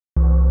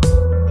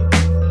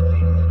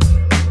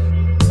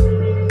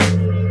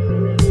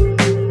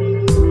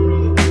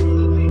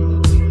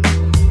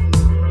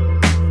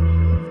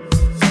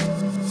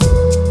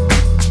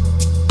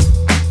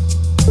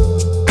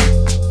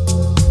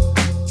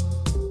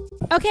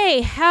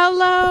Okay,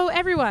 hello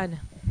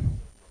everyone.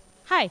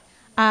 Hi,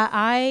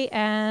 I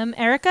am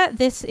Erica.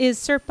 This is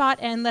Certbot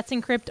and Let's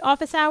Encrypt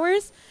office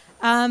hours.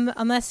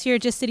 Unless you're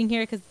just sitting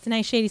here because it's a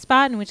nice shady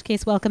spot, in which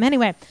case, welcome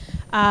anyway.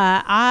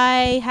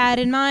 I had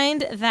in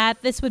mind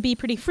that this would be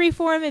pretty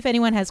freeform if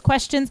anyone has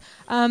questions.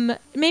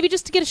 Maybe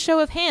just to get a show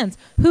of hands.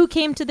 Who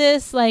came to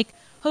this,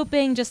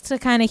 hoping just to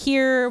kind of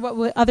hear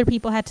what other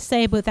people had to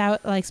say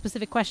without,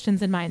 specific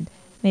questions in mind?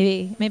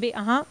 Maybe,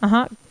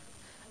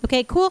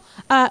 Okay, cool.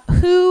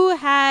 Who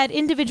had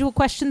individual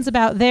questions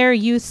about their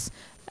use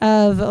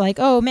of,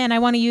 oh man, I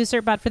want to use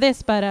Certbot for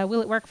this, but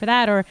will it work for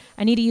that? Or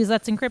I need to use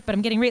Let's Encrypt, but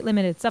I'm getting rate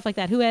limited, stuff like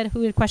that. Who had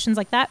questions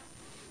like that?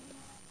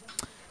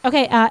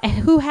 Okay,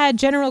 who had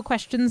general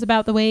questions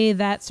about the way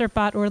that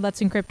Certbot or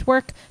Let's Encrypt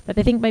work that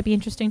they think might be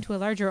interesting to a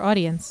larger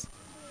audience?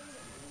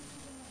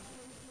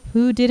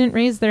 Who didn't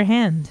raise their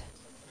hand?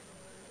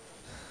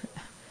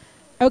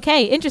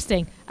 Okay,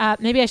 interesting.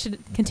 Maybe I should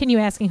continue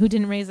asking who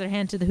didn't raise their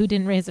hand to the who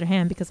didn't raise their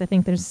hand, because I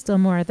think there's still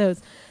more of those.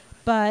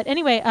 But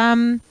anyway,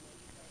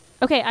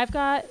 okay, I've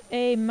got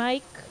a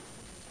mic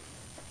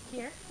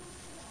here.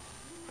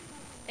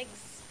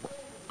 Thanks.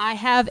 I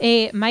have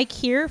a mic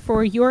here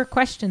for your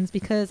questions,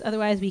 because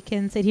otherwise we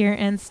can sit here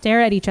and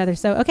stare at each other.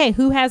 So, okay,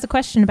 who has a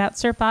question about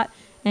Certbot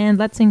and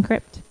Let's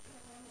Encrypt?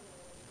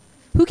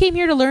 Who came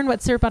here to learn what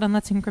Certbot and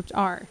Let's Encrypt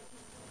are?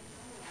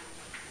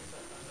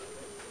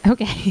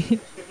 Okay.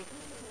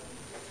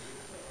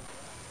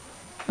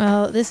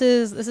 Well, this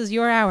is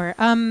your hour.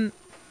 I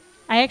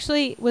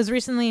actually was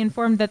recently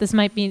informed that this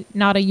might be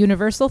not a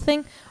universal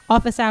thing.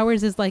 Office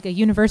hours is like a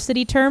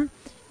university term.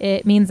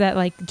 It means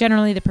that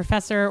generally the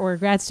professor or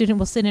grad student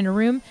will sit in a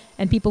room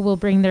and people will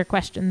bring their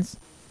questions.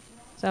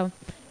 So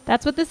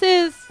that's what this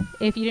is.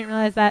 If you didn't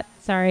realize that,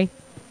 sorry.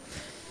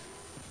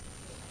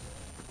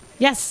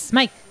 Yes,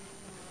 Mike.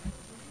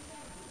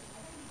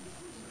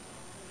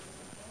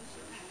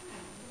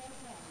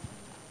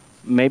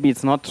 Maybe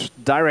it's not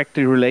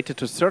directly related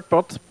to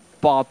Certbot,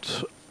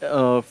 but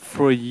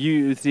for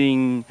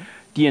using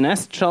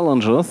DNS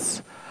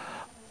challenges,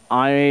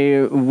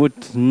 I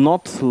would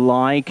not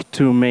like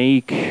to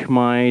make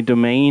my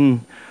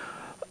domain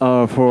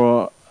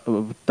for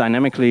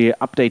dynamically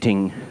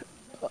updating.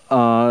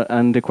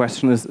 And the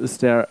question is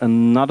there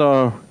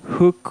another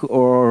hook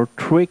or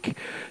trick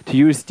to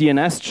use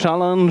DNS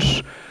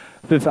challenge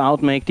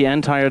without make the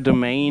entire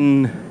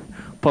domain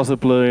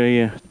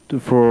possibly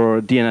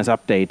for DNS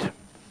update?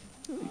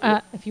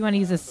 If you want to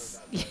use this,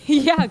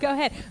 yeah, go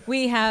ahead.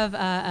 We have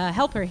a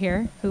helper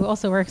here who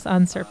also works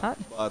on Certbot.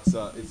 But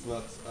it's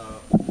not.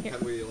 Can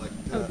we do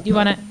you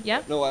want to?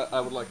 Yeah. No, I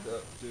would like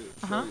to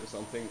show you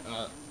something.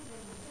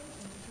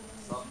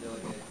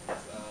 Sub-delegate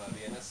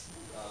DNS,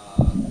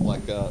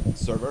 like a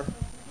server.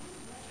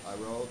 I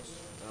wrote.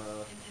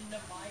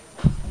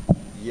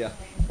 Yeah.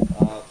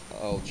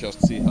 I'll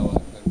just see how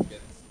I can get.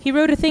 He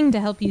wrote a thing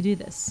to help you do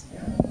this.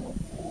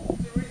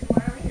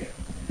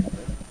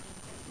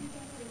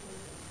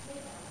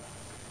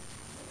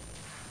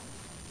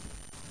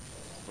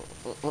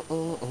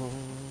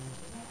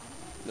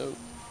 No.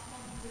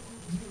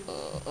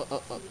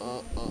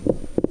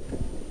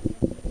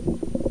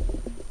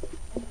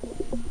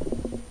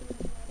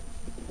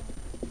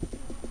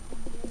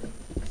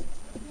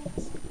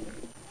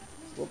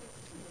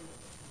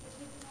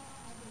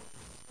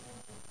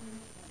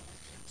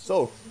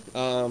 So,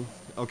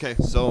 okay,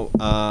 so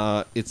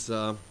it's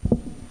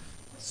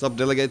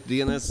subdelegate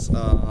DNS.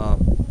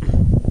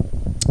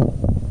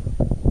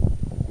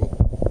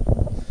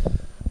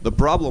 The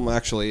problem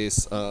actually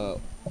is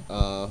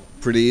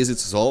pretty easy to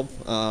solve.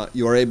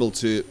 You are able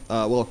to,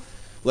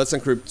 Let's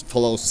Encrypt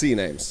follows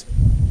CNAMEs.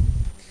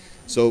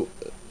 So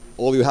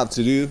all you have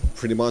to do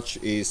pretty much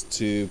is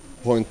to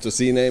point to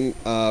CNAME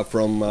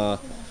from the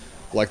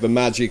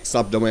magic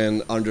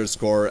subdomain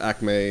 _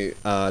 acme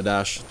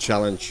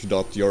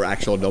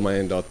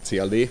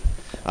challenge.youractualdomain.tld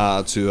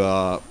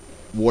to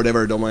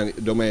whatever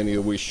domain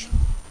you wish.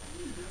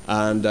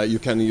 And you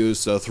can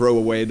use a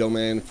throwaway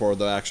domain for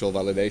the actual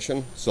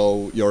validation,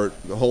 so your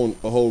whole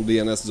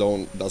DNS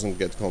zone doesn't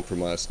get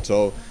compromised.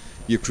 So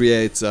you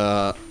create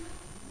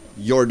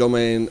your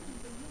domain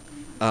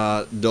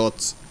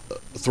dot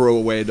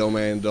throwaway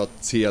domain dot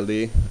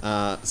tld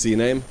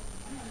CNAME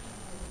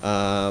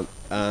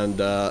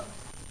and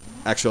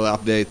actually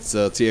updates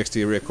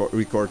txt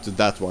record to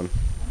that one.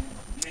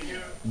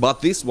 But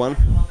this one.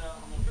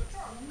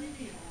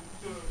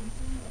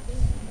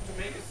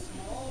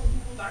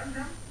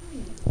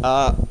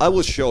 I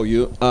will show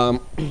you.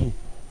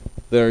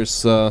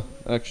 There's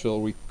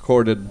actual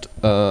recorded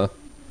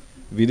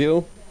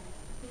video.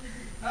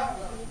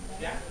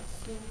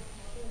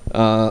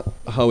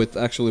 How it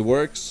actually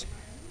works.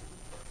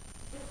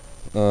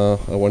 I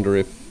wonder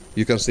if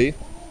you can see.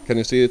 Can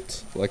you see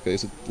it?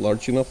 Is it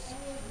large enough?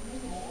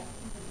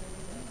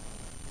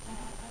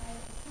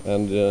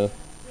 And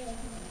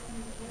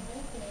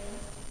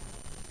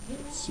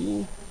let's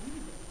see.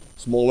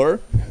 Smaller.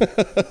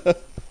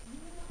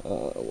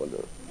 I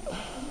wonder.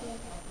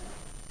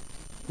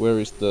 Where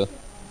is the?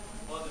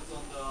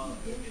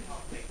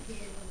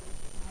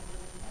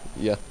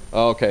 Yeah.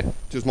 Okay.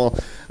 Too small.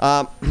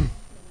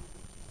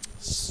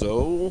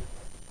 So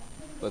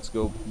let's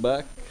go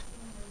back.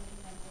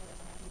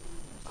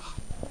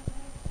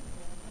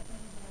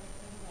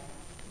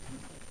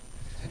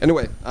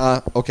 Anyway,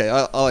 okay,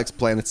 I'll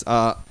explain it.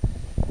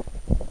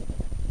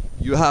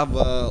 You have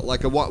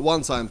like a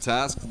one-time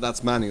task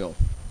that's manual.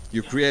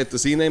 You create the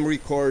CNAME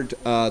record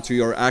to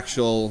your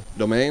actual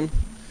domain.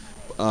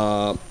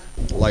 You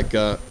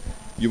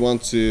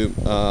want to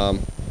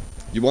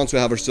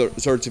have a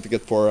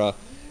certificate for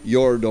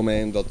your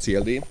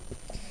domain.tld.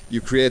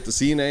 You create the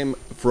CNAME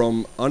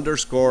from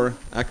underscore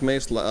acme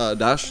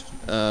dash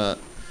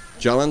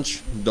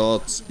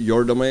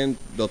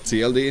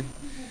challenge.yourdomain.tld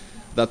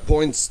that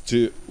points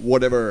to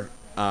whatever.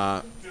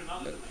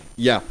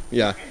 Yeah.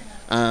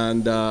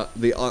 And the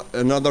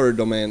another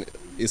domain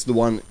is the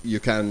one you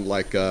can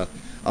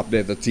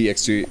update the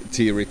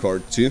txt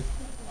record to,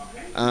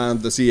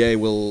 and the CA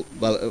will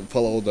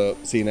follow the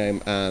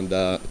CNAME and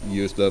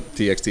use the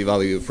txt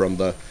value from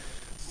the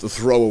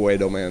throwaway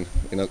domain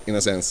in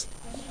a sense.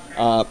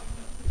 But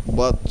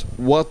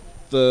what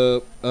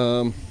the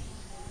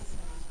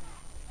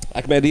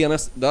Acme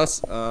DNS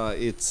does,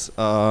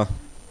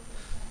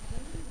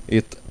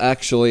 it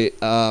actually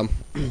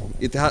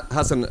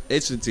has an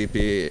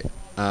HTTP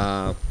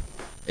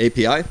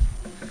API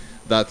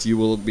that you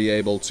will be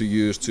able to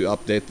use to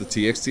update the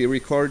TXT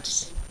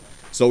records.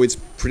 So it's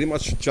pretty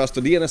much just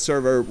a DNS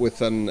server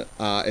with an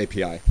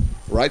API,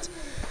 right?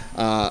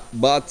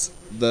 But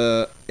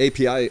the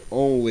API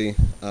only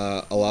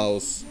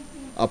allows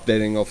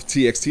updating of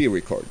TXT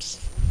records.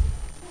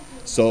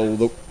 So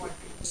the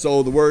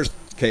worst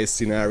case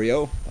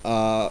scenario,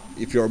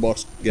 if your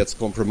box gets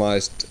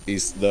compromised,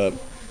 is the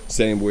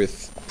same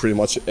with pretty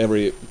much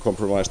every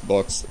compromised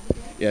box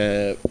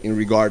in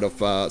regard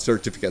of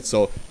certificates.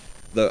 So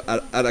the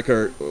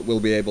attacker will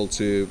be able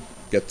to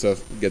get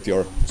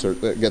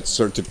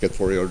certificate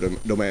for your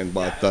domain,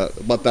 but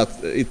that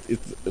it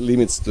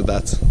limits to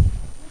that.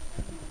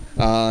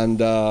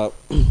 And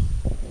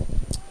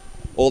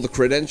all the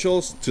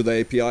credentials to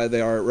the API,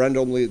 they are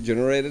randomly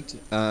generated,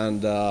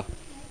 and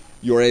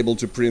you're able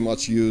to pretty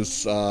much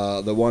use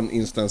the one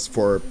instance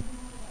for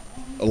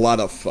a lot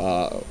of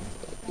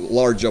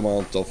large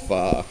amount of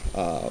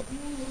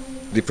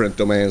different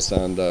domains,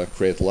 and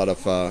create a lot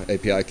of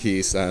API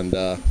keys and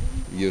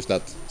use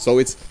that. So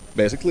it's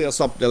basically a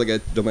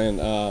sub-delegate domain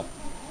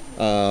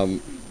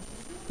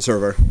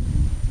server.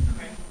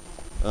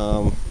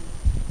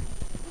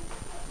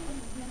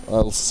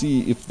 I'll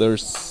see if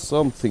there's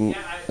something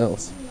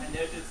else. I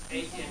noticed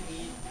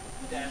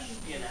ACME-DNS.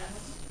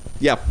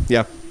 Yeah. On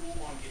GitHub.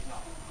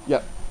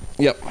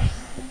 Yep.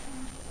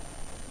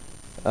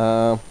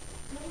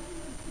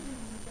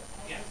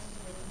 Yes.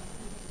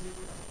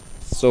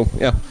 So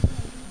yeah.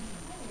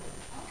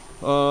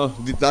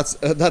 Did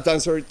that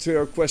answer to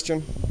your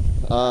question?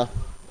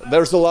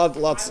 There's a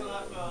lots.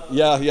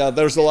 Yeah.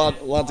 There's a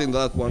lot in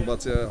that one,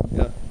 but yeah.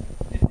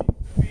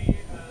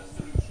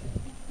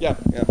 Yeah.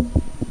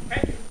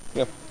 Thank you.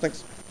 Yeah.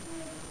 Thanks.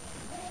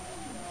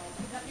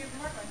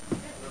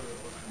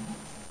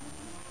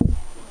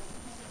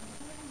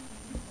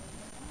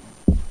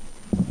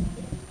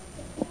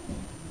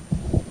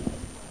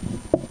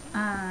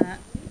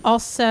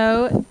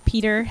 Also,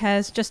 Peter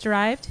has just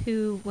arrived,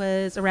 who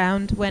was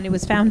around when it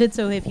was founded.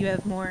 So if you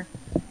have more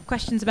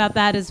questions about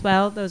that as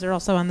well, those are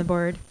also on the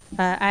board.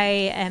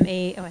 I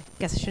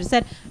guess I should have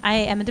said, I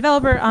am a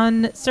developer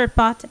on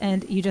Certbot,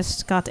 and you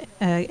just got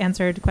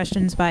answered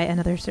questions by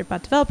another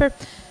Certbot developer.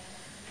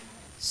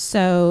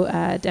 So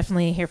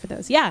definitely here for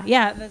those.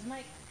 Yeah, there's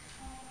Mike.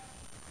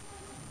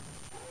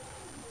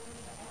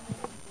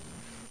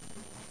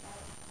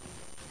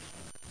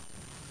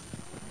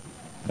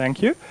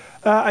 Thank you.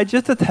 I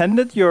just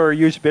attended your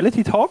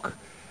usability talk,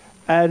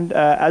 and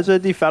as a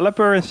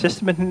developer in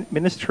system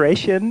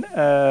administration,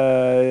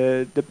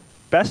 the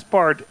best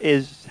part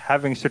is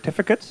having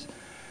certificates.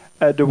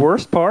 The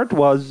worst part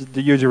was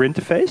the user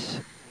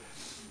interface.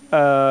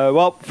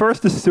 Well,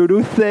 first the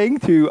sudo thing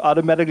to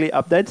automatically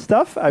update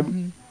stuff. I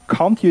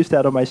can't use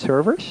that on my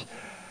servers,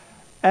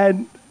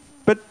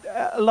 but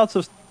lots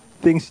of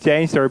things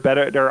changed. There are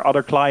better. There are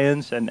other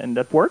clients, and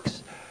that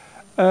works.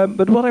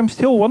 But what I'm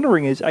still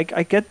wondering is,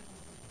 I get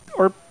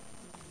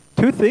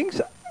two things.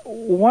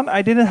 One,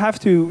 I didn't have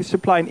to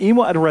supply an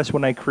email address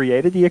when I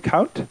created the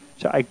account,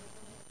 so I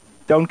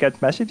don't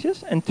get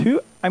messages. And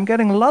two, I'm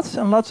getting lots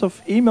and lots of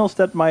emails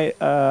that my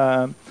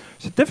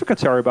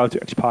certificates are about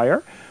to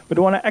expire, but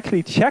when I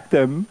actually check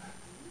them,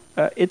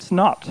 it's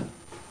not.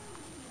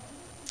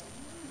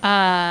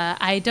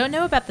 I don't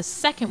know about the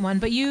second one,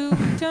 but you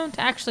don't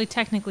actually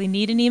technically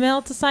need an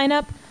email to sign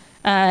up.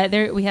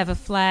 There we have a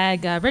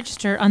flag,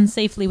 register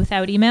unsafely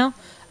without email.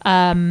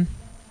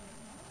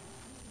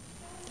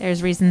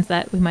 There's reasons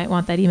that we might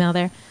want that email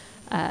there.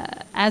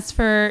 As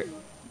for,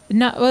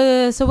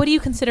 so what do you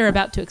consider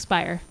about to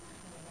expire?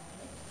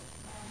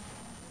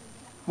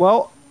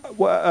 Well,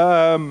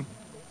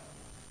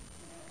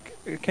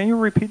 can you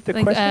repeat the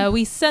question?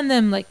 We send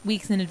them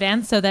weeks in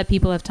advance so that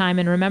people have time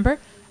and remember.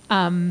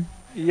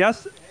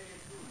 Yes.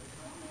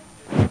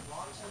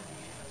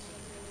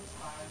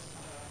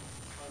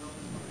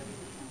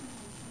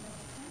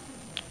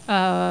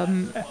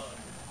 And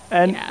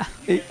Yeah.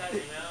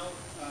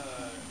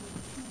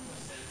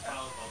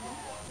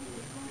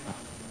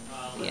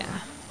 Yeah.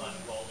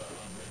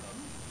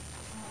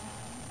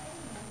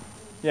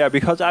 Yeah,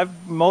 because I've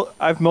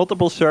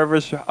multiple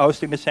servers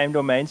hosting the same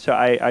domain, so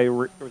I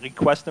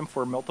request them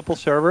for multiple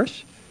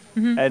servers,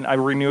 and I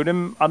renew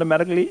them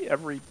automatically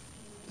every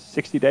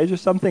 60 days or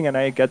something, and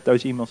I get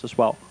those emails as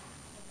well.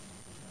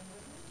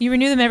 You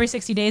renew them every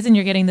 60 days and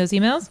you're getting those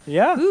emails?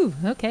 Yeah. Ooh,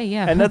 okay,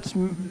 yeah. And that's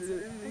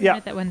yeah.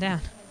 Write that one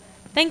down.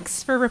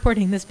 Thanks for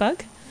reporting this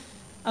bug.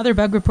 Other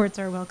bug reports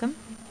are welcome.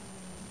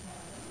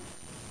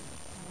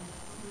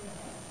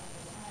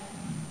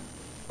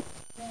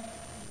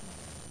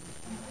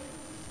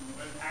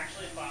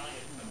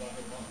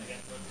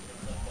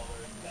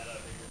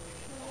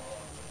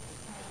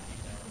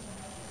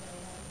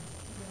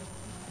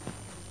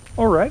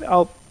 All right,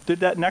 I'll do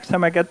that next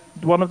time I get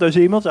one of those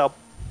emails. I'll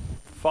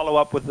follow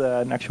up with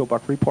an actual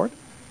bug report.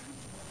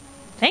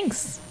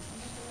 Thanks.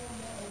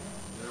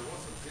 There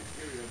was a big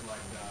period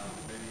like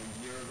maybe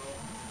a year ago,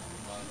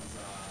 but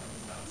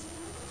that's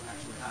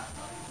actually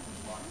happened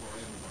like for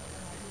everybody.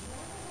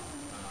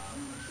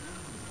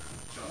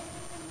 Just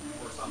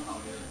or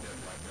somehow didn't get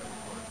like a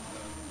report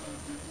selection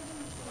of the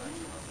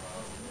email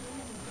address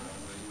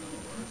anyways,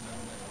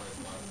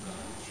 but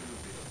it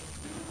shouldn't be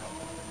a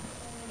problem.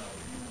 That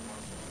would be the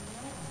worst.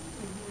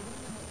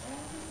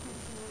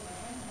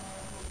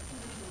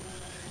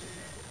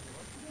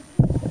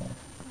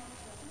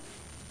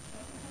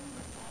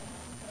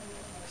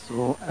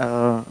 So,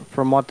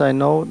 from what I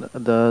know,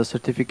 the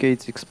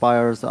certificate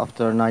expires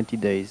after 90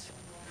 days.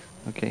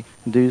 Okay.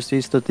 Do you see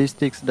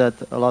statistics that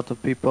a lot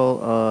of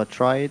people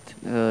try it,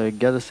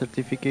 get a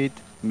certificate,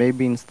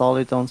 maybe install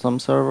it on some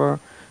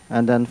server,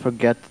 and then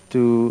forget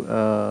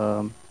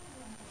to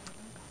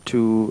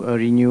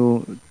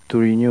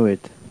renew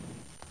it?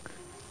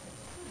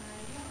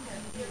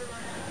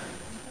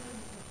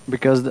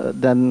 Because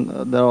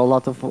then there are a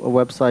lot of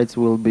websites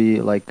will be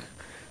like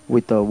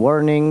with a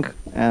warning,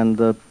 and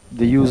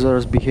the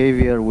user's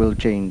behavior will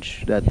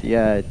change. That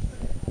yeah.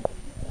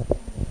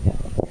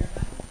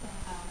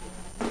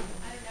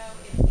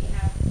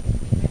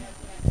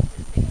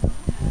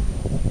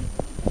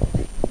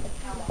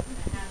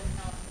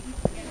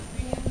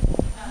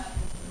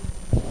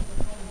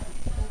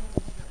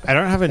 I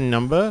don't have a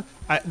number.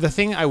 The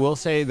thing I will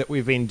say that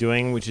we've been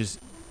doing, which is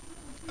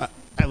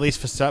at least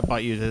for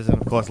Certbot users,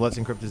 and of course Let's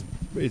Encrypt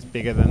is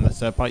bigger than the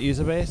Certbot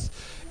user base,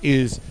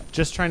 is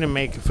just trying to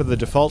make, for the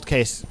default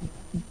case,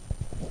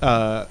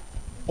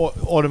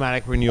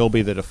 automatic renewal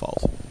be the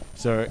default.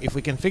 So if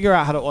we can figure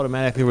out how to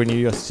automatically renew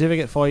your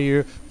certificate for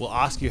you, we'll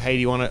ask you, hey, do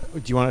you want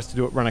us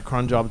to run a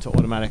cron job to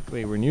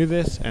automatically renew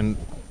this? And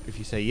if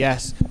you say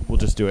yes, we'll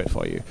just do it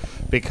for you.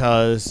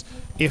 Because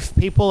if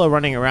people are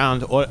running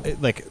around or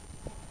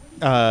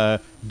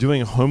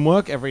doing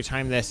homework every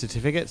time their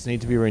certificates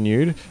need to be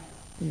renewed,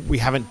 we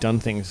haven't done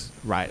things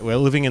right. We're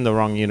living in the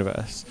wrong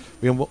universe.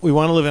 We want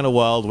to live in a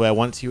world where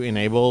once you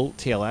enable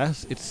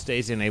TLS, it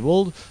stays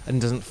enabled and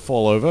doesn't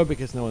fall over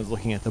because no one's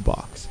looking at the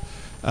box.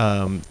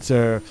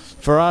 So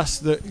for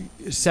us,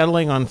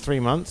 settling on 3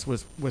 months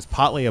was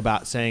partly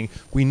about saying,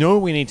 we know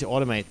we need to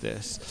automate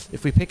this.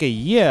 If we pick a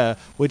year,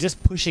 we're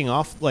just putting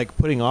off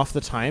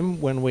the time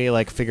when we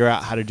figure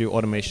out how to do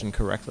automation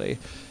correctly.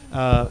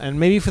 And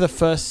maybe for the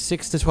first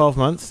 6 to 12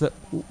 months that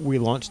we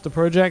launched the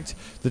project,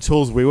 the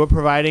tools we were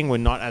providing were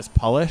not as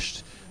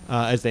polished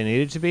as they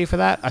needed to be for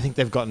that. I think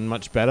they've gotten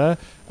much better.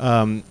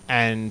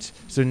 And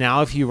so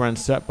now if you run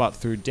Certbot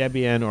through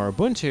Debian or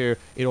Ubuntu,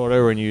 it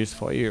auto-renews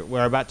for you.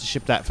 We're about to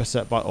ship that for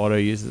Certbot Auto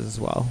users as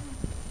well.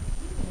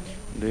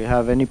 Do you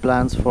have any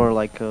plans for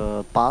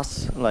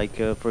pass,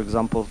 for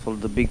example, for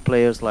the big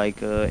players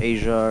like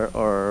Azure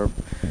or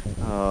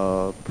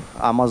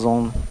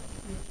Amazon?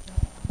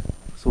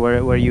 So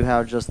where you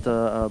have just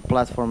a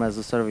platform as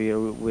a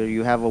server, where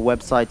you have a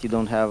website, you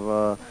don't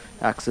have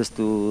access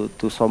to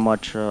so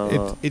much.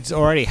 It's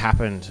already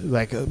happened.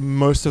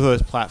 Most of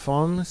those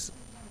platforms,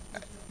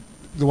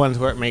 the ones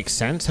where it makes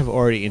sense, have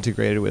already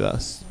integrated with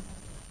us.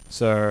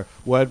 So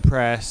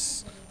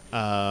WordPress,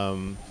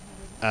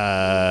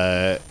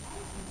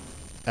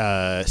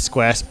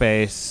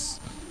 Squarespace.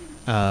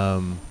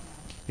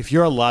 If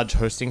you're a large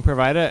hosting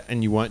provider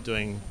and you weren't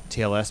doing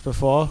TLS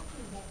before,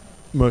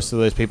 most of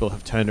those people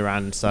have turned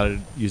around and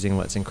started using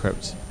Let's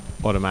Encrypt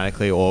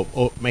automatically or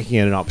making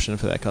it an option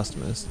for their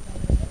customers.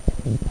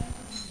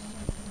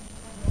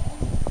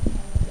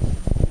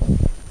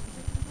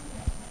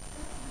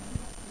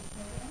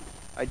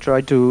 I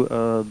tried to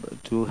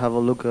have a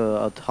look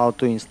at how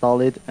to install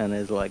it, and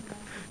it's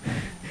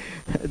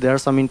there are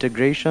some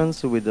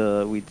integrations with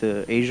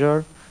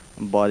Azure,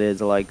 but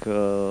it's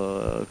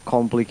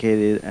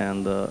complicated,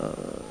 and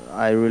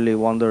I really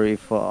wonder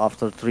if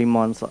after 3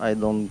 months I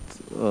don't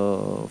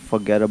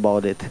forget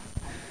about it.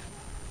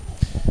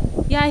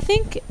 Yeah, I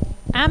think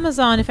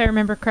Amazon, if I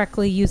remember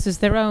correctly, uses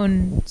their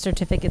own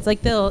certificates.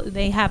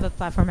 They have a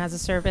platform as a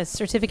service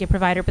certificate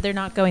provider, but they're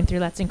not going through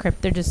Let's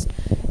Encrypt. They're just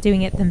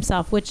doing it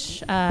themselves,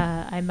 which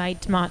I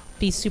might not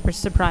be super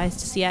surprised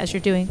to see Azure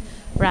doing,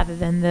 rather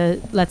than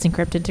the Let's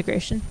Encrypt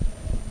integration.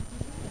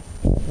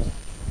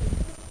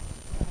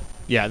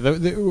 Yeah,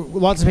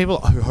 lots of people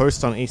who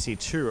host on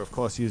EC2, of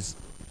course, use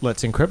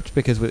Let's Encrypt,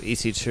 because with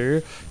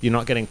EC2, you're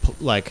not getting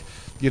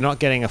you're not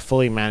getting a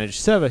fully managed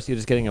service. You're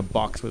just getting a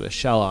box with a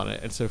shell on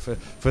it. And so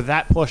for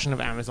that portion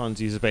of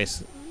Amazon's user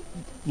base,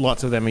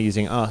 lots of them are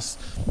using us.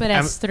 But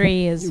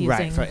S3 is using...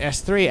 Right, for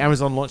S3,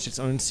 Amazon launched its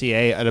own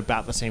CA at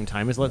about the same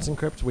time as Let's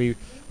Encrypt. We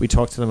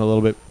talked to them a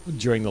little bit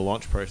during the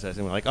launch process,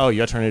 and we're like, oh,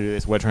 you're trying to do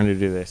this, we're trying to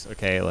do this.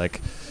 Okay,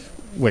 like,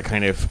 we're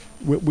kind of...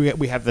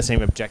 We have the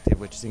same objective,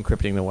 which is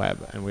encrypting the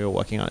web, and we were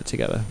working on it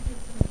together.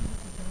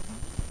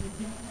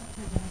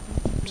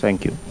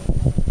 Thank you.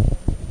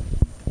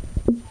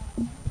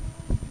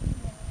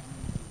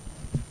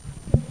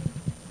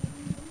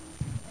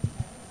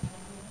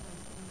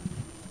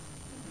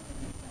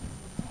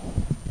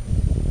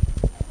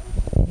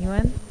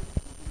 Anyone?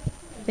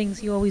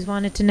 Things you always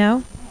wanted to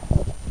know?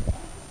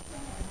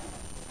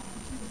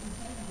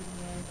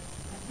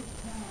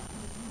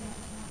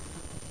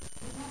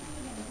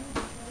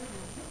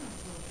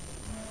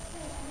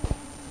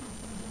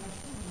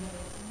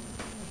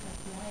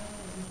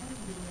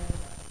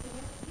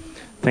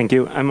 Thank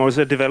you. I'm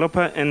also a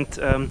developer, and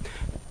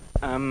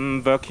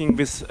I'm working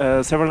with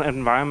several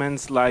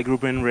environments like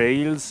Ruby on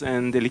Rails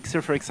and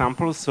Elixir, for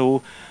example.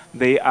 So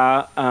they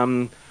are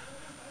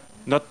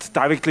not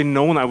directly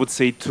known, I would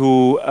say,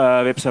 to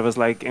web servers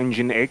like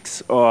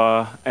Nginx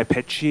or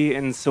Apache,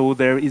 and so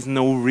there is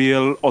no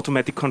real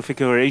automatic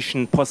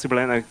configuration possible,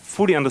 and I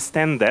fully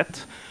understand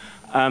that.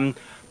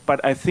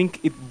 But I think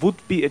it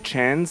would be a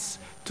chance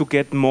to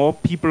get more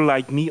people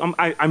like me.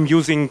 I'm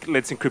using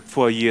Let's Encrypt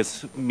for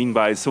years,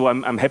 meanwhile, so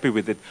I'm happy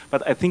with it.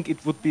 But I think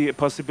it would be a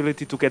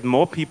possibility to get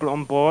more people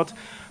on board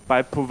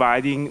by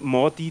providing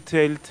more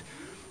detailed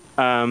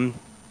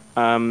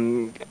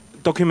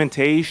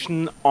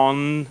documentation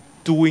on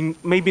doing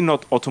maybe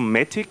not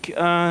automatic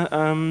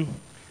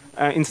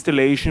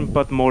installation,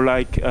 but more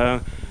like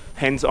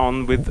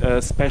hands-on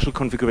with special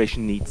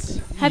configuration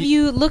needs. Have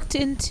you looked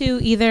into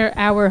either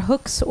our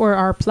hooks or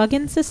our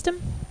plugin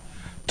system?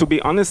 To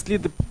be honestly,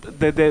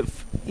 the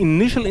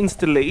initial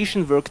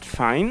installation worked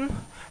fine,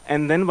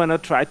 and then when I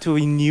tried to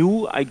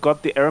renew, I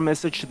got the error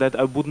message that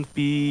I wouldn't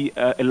be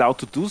allowed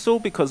to do so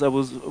because I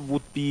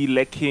would be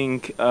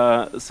lacking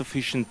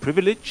sufficient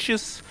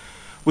privileges,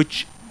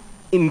 which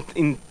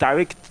in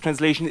direct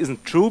translation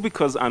isn't true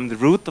because I'm the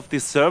root of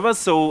this server.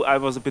 So I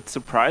was a bit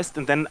surprised,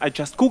 and then I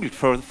just Googled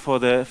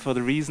for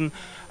the reason,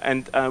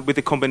 and with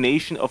the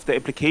combination of the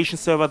application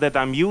server that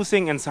I'm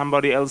using, and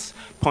somebody else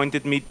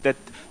pointed me that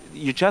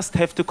you just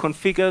have to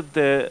configure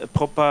the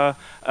proper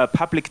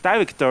public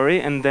directory,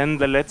 and then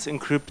the Let's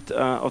Encrypt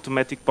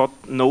automatic bot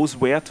knows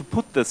where to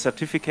put the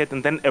certificate,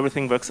 and then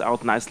everything works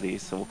out nicely.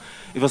 So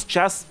it was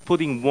just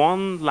putting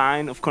one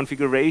line of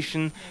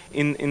configuration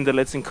in the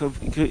Let's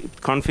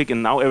Encrypt config,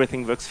 and now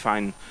everything works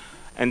fine.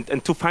 And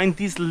to find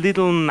these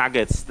little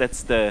nuggets,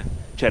 that's the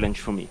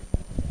challenge for me.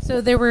 So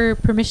there were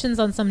permissions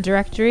on some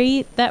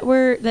directory that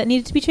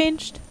needed to be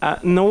changed?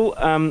 No,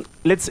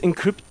 Let's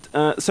Encrypt.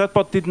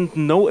 Certbot didn't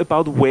know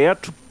about where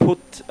to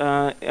put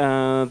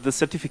the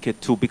certificate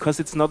to,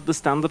 because it's not the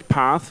standard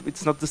path.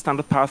 It's not the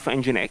standard path for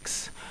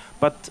Nginx.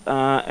 But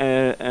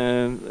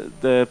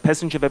the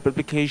passenger web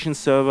application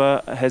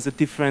server has a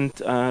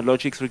different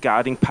logics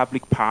regarding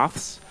public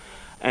paths.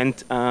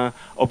 And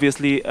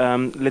obviously,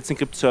 Let's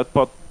Encrypt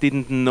Certbot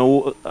didn't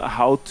know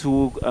how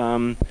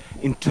to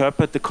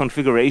interpret the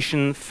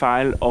configuration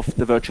file of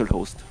the virtual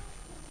host.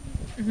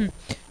 Mm-hmm.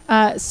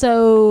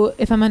 So,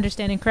 if I'm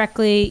understanding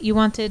correctly, you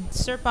wanted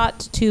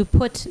Certbot to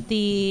put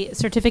the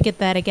certificate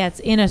that it gets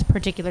in a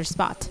particular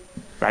spot.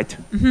 Right.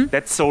 Mm-hmm.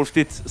 That solved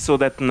it so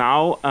that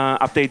now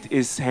update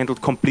is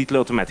handled completely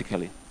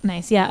automatically.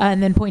 Nice, yeah,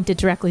 and then pointed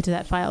directly to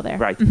that file there.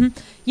 Right. Mm-hmm.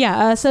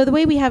 Yeah, so the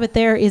way we have it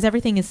there is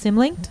everything is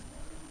symlinked.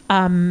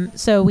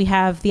 So we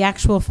have the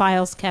actual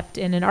files kept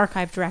in an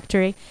archive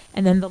directory,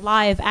 and then the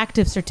live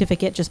active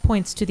certificate just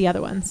points to the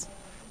other ones.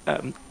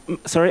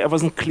 Sorry, I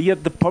wasn't clear.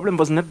 The problem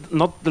was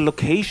not the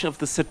location of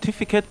the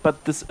certificate,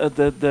 but this,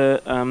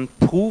 the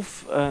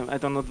proof. I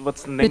don't know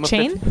what's the name of it. The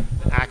chain?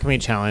 Acme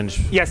Challenge.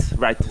 Yes,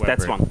 right.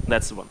 That's root. one.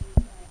 That's the one.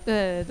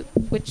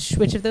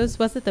 Which of those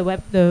was it? The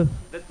web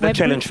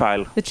challenge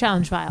file. The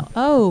challenge file.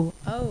 Oh.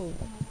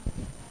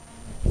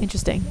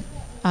 Interesting.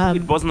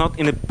 It was not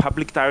in a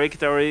public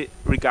directory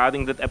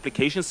regarding that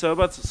application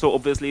server, so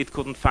obviously it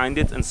couldn't find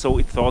it, and so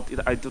it thought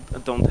I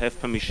don't have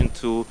permission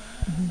to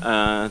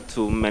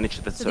manage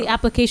that server. So the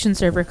application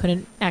server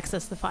couldn't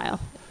access the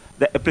file?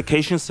 The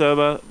application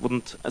server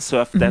wouldn't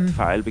serve that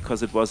file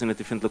because it was in a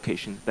different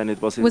location than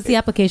it was. Was the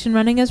application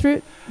running as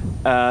root?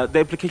 The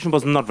application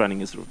was not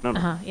running as root.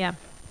 No. Yeah.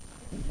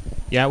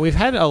 Yeah, we've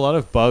had a lot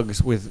of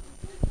bugs with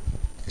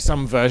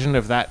some version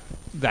of that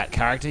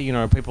character. You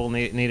know, people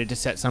needed to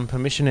set some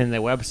permission in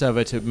their web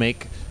server to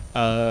make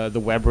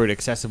the web root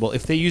accessible.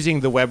 If they're using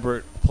the web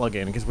root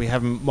plugin, because we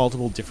have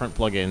multiple different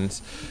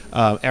plugins,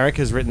 Eric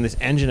has written this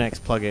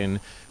Nginx plugin,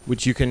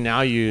 which you can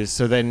now use.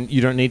 So then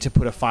you don't need to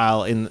put a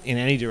file in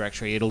any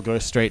directory. It'll go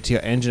straight to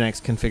your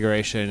Nginx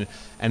configuration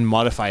and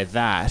modify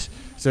that.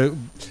 So,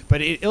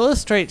 but it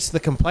illustrates the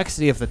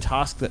complexity of the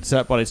task that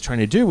Certbot is trying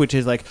to do, which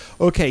is like,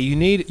 okay,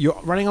 you're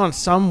running on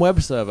some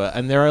web server,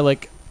 and there are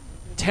like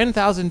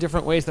 10,000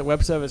 different ways that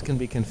web servers can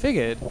be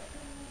configured,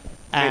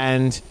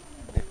 and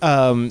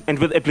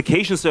with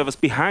application servers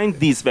behind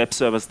these web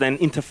servers, then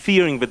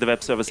interfering with the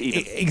web servers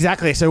even.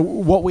 Exactly. So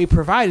what we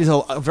provide is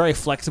a very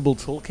flexible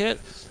toolkit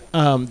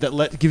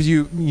that gives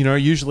you,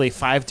 usually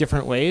 5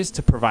 different ways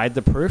to provide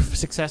the proof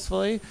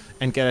successfully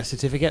and get a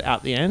certificate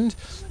at the end.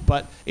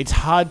 But it's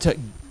hard to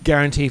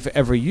guarantee for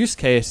every use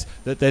case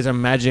that there's a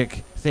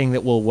magic thing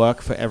that will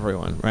work for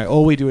everyone, right?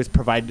 All we do is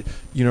provide,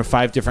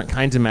 5 different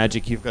kinds of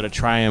magic. You've got to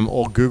try them,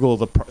 or Google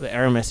the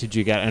error message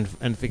you get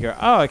and figure,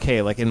 oh,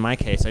 okay, like in my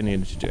case, I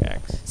needed to do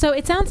X. So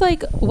it sounds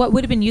like what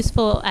would have been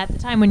useful at the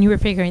time when you were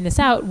figuring this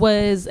out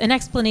was an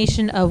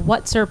explanation of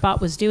what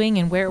Certbot was doing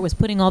and where it was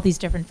putting all these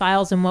different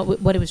files and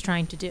what it was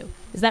trying to do.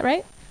 Is that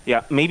right?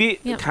 Yeah, maybe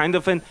kind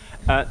of an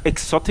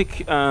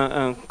exotic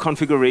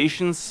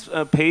configurations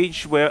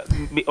page where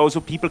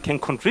also people can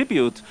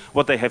contribute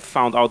what they have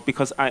found out,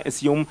 because I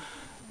assume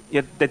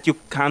that you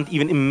can't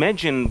even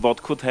imagine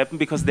what could happen,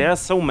 because there are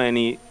so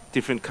many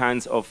different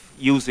kinds of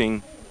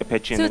using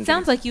Apache. So it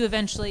sounds like you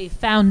eventually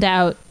found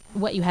out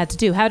what you had to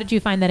do. How did you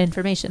find that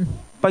information?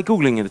 By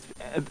Googling it.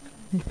 A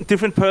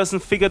different person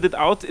figured it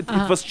out. It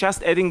was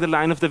just adding the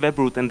line of the web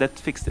root, and that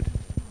fixed it.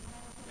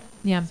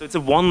 Yeah. So it's a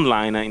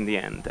one-liner in the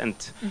end, and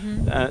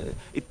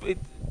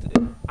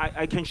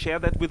I can share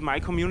that with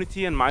my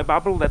community and my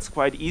bubble. That's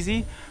quite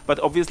easy, but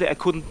obviously I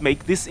couldn't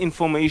make this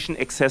information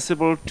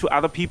accessible to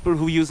other people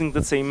who are using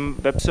the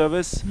same web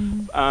service.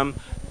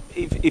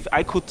 If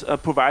I could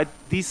provide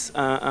these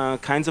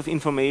kinds of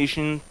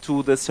information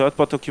to the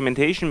Certbot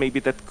documentation, maybe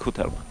that could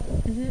help.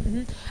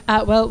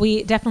 Well,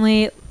 we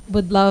definitely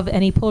would love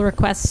any pull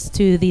requests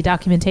to the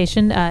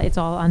documentation. It's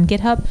all on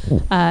GitHub,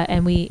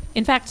 and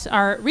in fact,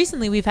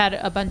 recently we've had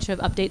a bunch of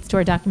updates to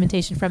our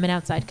documentation from an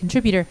outside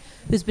contributor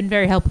who's been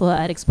very helpful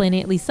at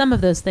explaining at least some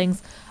of those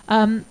things.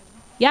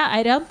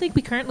 I don't think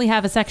we currently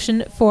have a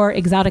section for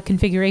exotic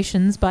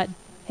configurations, but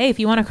hey, if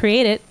you want to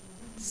create it,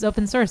 it's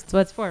open source. That's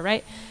what it's for,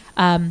 right?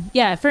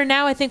 For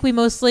now, I think we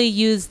mostly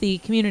use the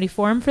community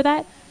forum for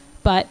that,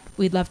 but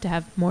we'd love to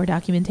have more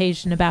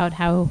documentation about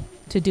how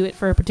to do it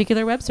for a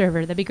particular web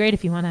server. That'd be great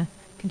if you want to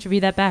contribute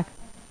that back.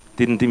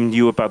 Didn't even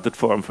knew about that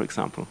forum, for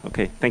example.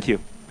 Okay, thank you.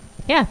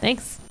 Yeah,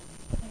 thanks.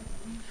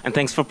 And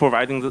thanks for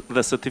providing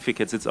the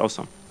certificates. It's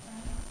awesome.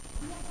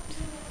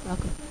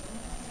 Welcome.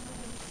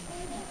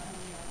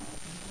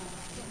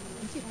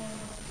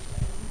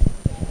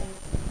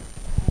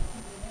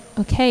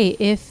 Okay,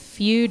 if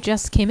you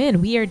just came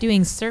in, we are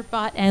doing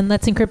Certbot and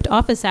Let's Encrypt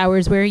office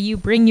hours, where you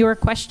bring your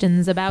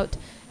questions about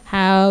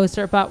how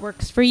Certbot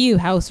works for you,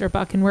 how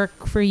Certbot can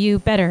work for you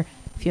better.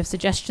 If you have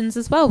suggestions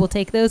as well, we'll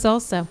take those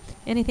also.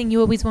 Anything you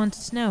always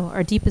wanted to know,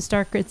 our deepest,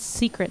 darkest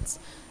secrets,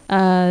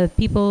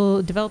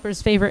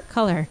 developers' favorite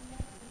color,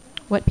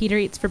 what Peter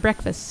eats for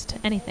breakfast,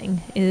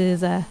 anything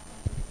is a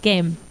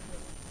game.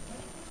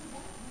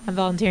 I'm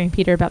volunteering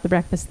Peter about the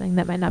breakfast thing.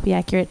 That might not be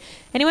accurate.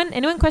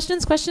 Anyone?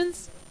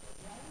 Questions?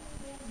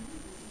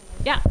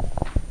 Yeah.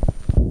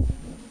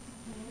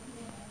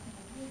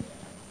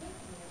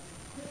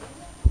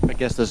 I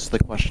guess this is the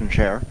question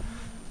share.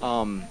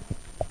 So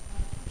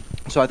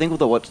I think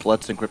what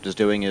Let's Encrypt is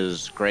doing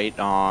is great.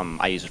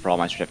 I use it for all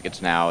my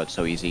certificates now. It's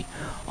so easy.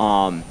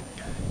 And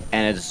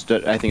I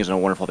think it's a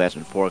wonderful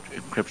advancement for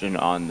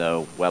encryption on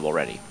the web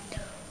already.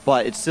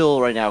 But it's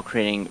still right now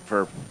creating,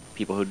 for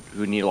people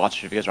who need lots of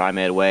certificates or I'm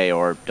away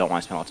or don't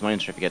want to spend lots of money on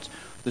certificates,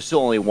 there's still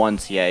only one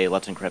CA,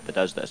 Let's Encrypt, that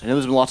does this. I know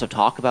there's been lots of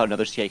talk about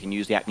another CA can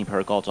use the Acme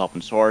protocol. It's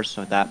open source,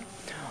 like that.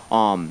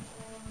 I'm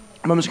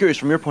just curious,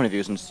 from your point of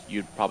view, since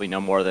you probably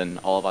know more than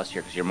all of us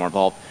here because you're more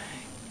involved,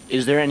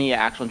 is there any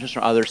actual interest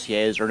from other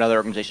CAs or another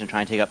organization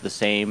trying to take up the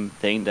same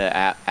thing to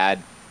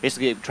add,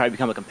 basically try to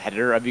become a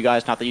competitor of you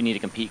guys? Not that you need to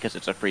compete because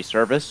it's a free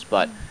service,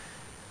 but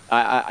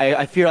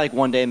I fear like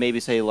one day maybe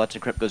say Let's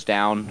Encrypt goes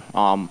down,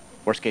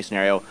 worst case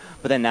scenario,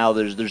 but then now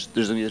there's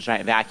a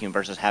giant vacuum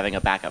versus having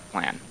a backup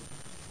plan.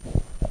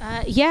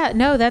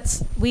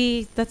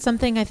 That's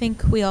something I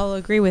think we all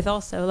agree with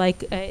also.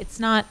 Like, it's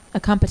not a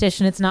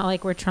competition. It's not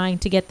like we're trying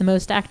to get the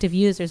most active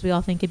users. We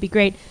all think it'd be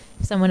great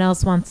if someone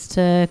else wants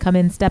to come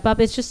in, step up.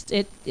 It's just,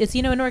 it's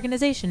an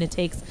organization. It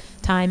takes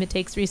time. It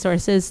takes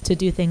resources to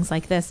do things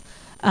like this.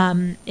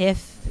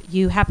 If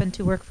you happen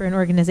to work for an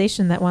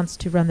organization that wants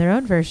to run their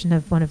own version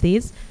of one of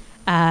these,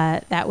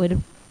 that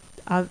would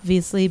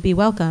obviously be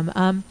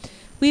welcome.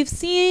 We've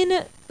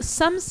seen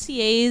some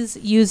CAs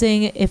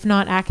using, if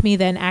not Acme,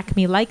 then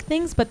Acme-like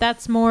things, but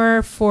that's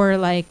more for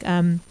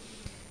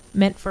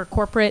meant for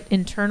corporate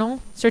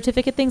internal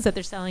certificate things that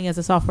they're selling as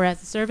a software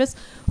as a service.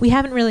 We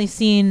haven't really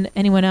seen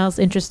anyone else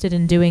interested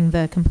in doing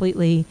the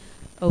completely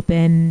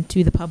open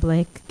to the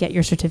public, get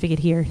your certificate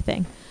here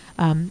thing.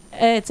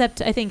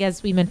 Except, I think,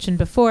 as we mentioned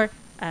before,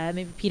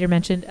 maybe Peter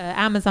mentioned,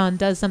 Amazon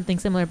does something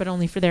similar, but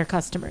only for their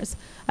customers.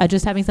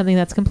 Just having something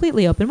that's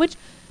completely open, which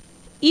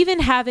even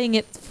having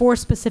it for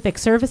specific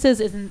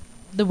services isn't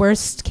the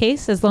worst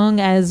case, as long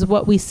as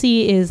what we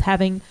see is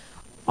having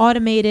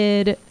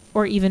automated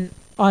or even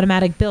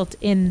automatic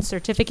built-in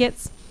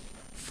certificates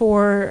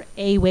for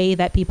a way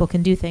that people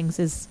can do things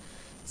is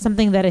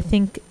something that I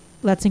think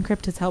Let's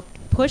Encrypt has helped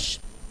push,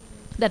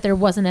 that there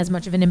wasn't as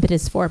much of an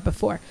impetus for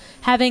before.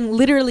 Having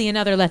literally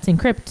another Let's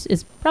Encrypt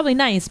is probably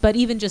nice, but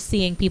even just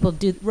seeing people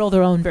roll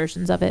their own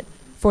versions of it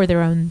for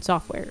their own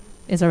software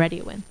is already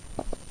a win.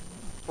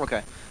 Okay.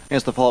 I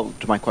guess the follow-up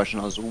to my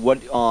question was,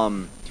 what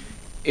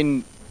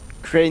in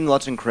creating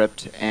Let's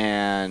Encrypt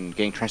and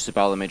getting trusted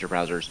by all the major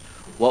browsers,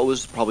 what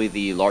was probably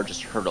the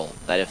largest hurdle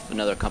that if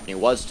another company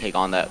was to take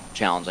on that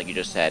challenge, like you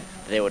just said,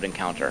 they would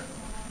encounter?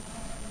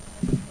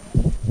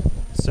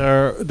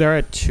 So there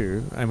are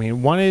two. I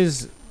mean, one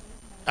is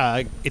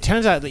it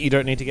turns out that you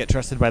don't need to get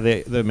trusted by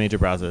the major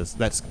browsers.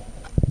 That's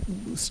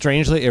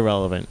strangely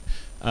irrelevant.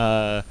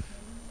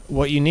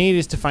 What you need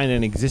is to find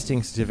an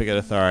existing certificate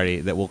authority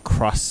that will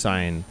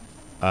cross-sign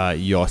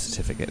your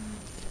certificate,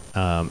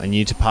 and you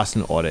need to pass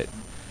an audit.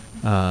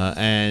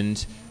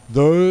 And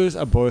those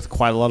are both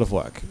quite a lot of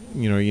work.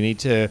 You know, you need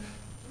to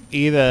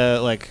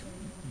either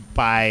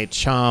by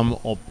charm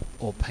or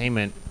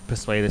payment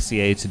persuade a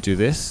CA to do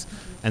this,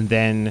 and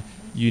then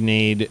you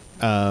need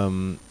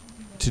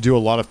to do a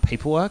lot of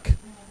paperwork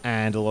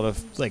and a lot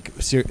of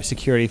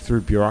security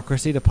through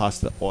bureaucracy to pass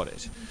the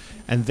audit.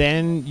 And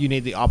then you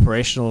need the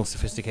operational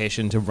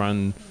sophistication to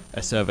run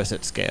a service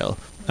at scale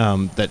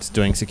that's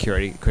doing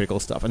security critical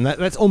stuff. And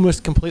that's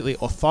almost completely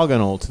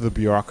orthogonal to the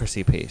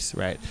bureaucracy piece,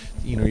 right?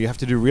 You know, you have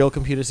to do real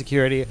computer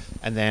security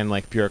and then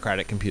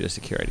bureaucratic computer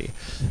security.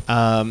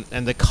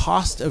 And the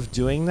cost of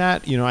doing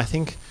that, you know, I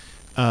think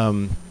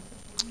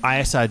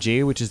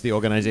ISRG, which is the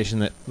organization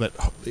that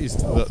is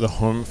the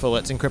home for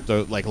Let's Encrypt,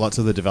 though lots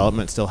of the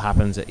development still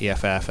happens at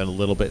EFF and a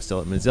little bit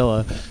still at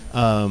Mozilla.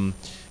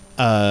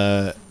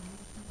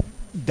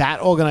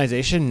 That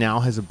organization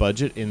now has a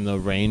budget in the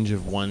range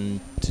of $1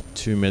 to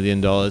 $2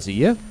 million a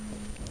year.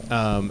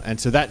 And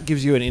so that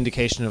gives you an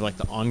indication of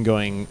the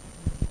ongoing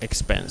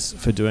expense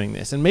for doing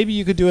this. And maybe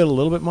you could do it a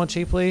little bit more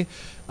cheaply,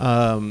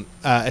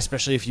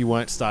 especially if you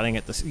weren't starting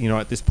at this,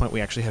 at this point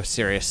we actually have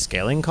serious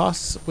scaling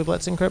costs with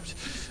Let's Encrypt.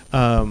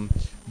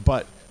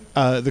 But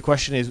the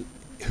question is,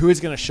 who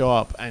is going to show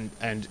up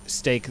and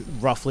stake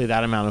roughly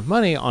that amount of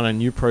money on a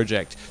new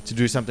project to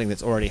do something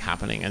that's already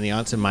happening? And the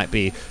answer might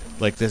be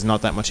there's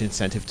not that much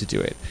incentive to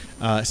do it.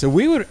 So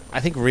we would,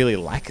 I think, really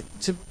like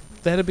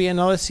there to be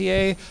another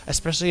CA,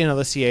 especially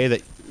another CA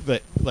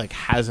that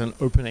has an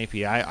open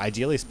API.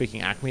 Ideally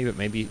speaking Acme, but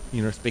maybe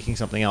speaking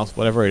something else,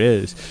 whatever it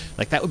is.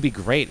 That would be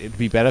great. It'd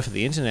be better for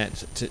the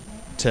internet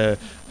to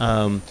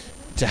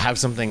have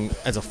something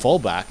as a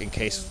fallback in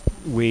case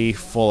we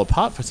fall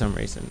apart for some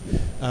reason.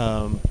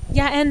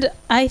 Yeah, and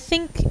I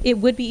think it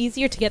would be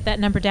easier to get that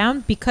number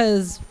down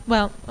because,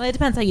 well, it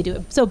depends how you do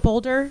it. So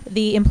Boulder,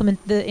 the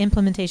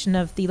implementation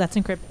of the Let's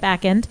Encrypt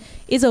backend,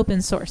 is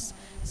open source.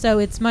 So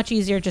it's much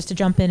easier just to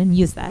jump in and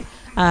use that.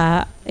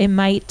 It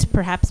might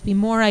perhaps be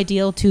more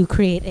ideal to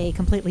create a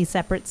completely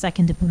separate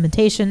second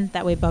implementation.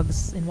 That way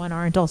bugs in one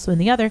aren't also in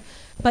the other.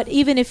 But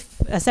even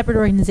if a separate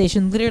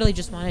organization literally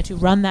just wanted to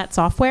run that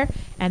software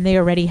and they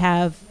already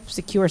have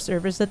secure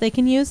servers that they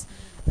can use,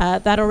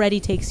 that already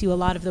takes you a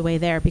lot of the way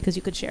there because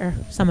you could share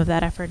some of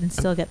that effort and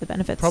still get the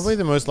benefits. Probably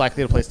the most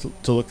likely place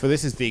to look for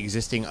this is the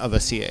existing other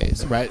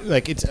CAs, right?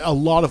 It's a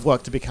lot of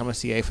work to become a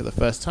CA for the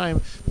first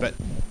time, but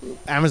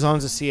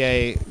Amazon's a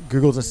CA,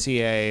 Google's a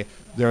CA.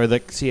 There are the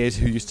CAs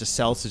who used to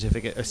sell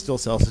certificates or still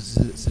sell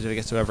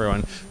certificates to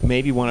everyone.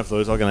 Maybe one of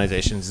those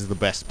organizations is the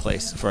best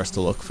place for us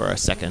to look for a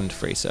second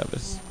free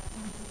service.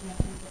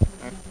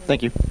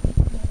 Thank you.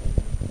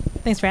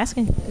 Thanks for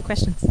asking. Good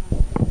questions.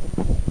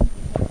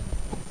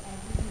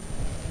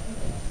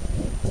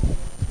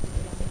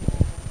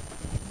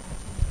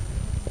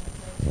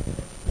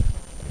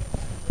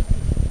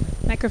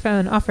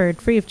 Microphone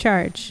offered free of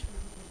charge.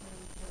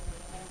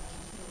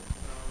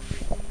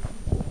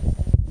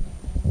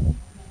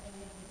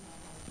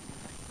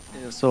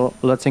 So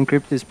Let's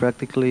Encrypt is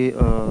practically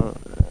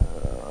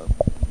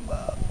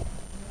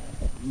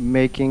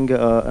making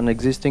an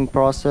existing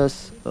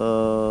process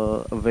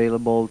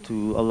available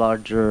to a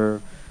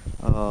larger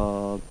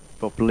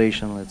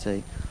population, let's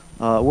say.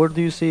 Where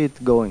do you see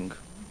it going?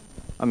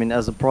 I mean,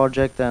 as a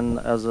project and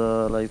as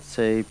a, let's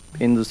say,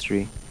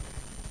 industry,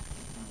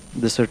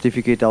 the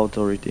certificate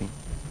authority.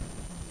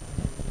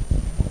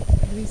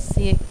 Where do we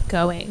see it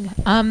going?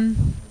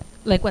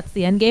 What's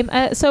the end game?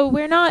 So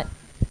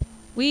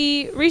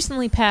we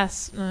recently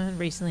passed, I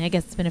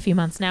guess it's been a few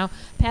months now,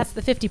 passed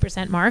the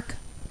 50% mark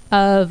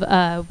of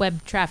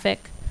web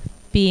traffic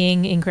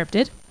being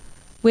encrypted,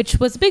 which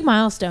was a big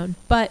milestone,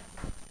 but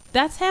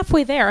that's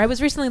halfway there. I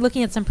was recently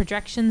looking at some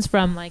projections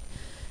from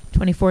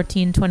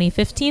 2014,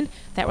 2015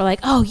 that were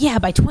oh yeah,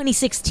 by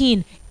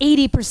 2016,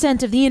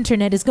 80% of the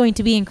internet is going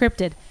to be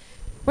encrypted.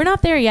 We're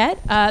not there yet.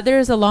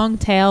 There's a long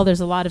tail.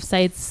 There's a lot of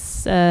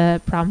sites,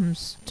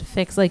 problems to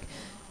fix.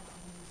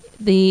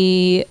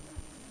 a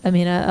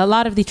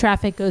lot of the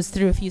traffic goes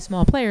through a few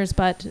small players,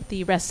 but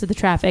the rest of the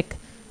traffic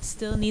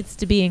still needs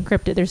to be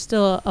encrypted. There's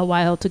still a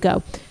while to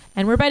go.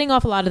 And we're biting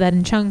off a lot of that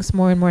in chunks.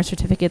 More and more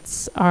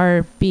certificates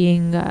are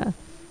being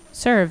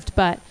served.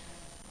 But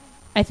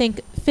I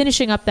think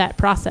finishing up that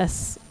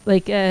process,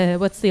 like,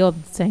 what's the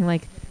old saying?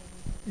 Like,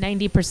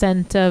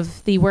 90%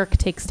 of the work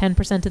takes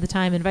 10% of the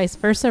time and vice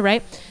versa,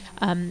 right?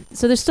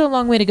 So there's still a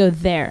long way to go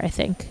there, I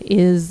think,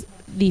 is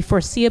the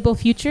foreseeable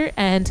future,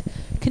 and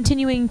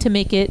continuing to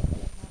make it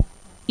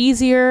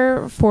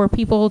easier for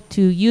people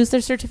to use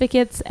their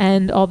certificates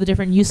and all the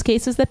different use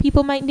cases that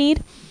people might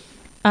need.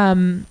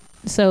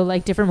 So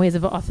like different ways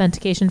of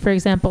authentication, for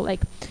example,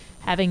 like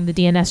having the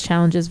DNS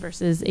challenges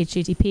versus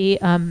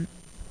HTTP,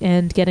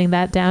 and getting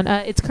that down.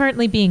 It's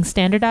currently being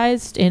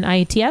standardized in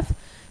IETF.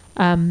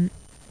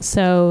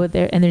 So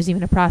there's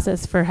even a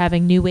process for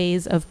having new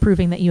ways of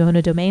proving that you own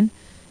a domain.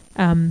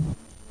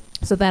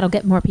 So that'll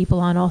get more people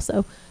on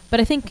also. But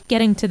I think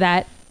getting to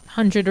that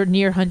 100 or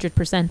near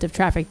 100% of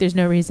traffic, there's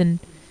no reason.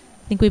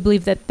 I think we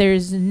believe that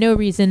there's no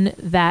reason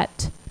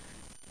that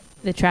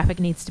the traffic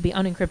needs to be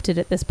unencrypted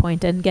at this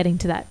point, and getting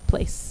to that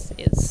place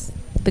is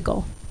the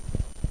goal.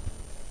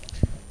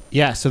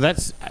 Yeah, so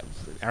that's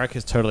Eric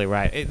is totally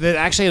right. There's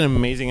actually an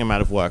amazing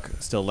amount of work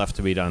still left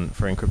to be done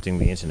for encrypting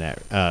the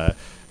internet.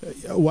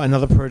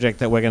 Another project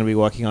that we're going to be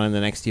working on in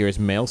the next year is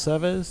mail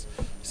servers.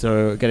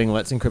 So getting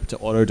Let's Encrypt to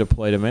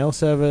auto-deploy to mail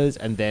servers,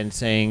 and then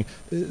saying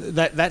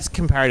that's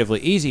comparatively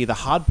easy. The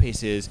hard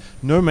piece is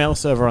no mail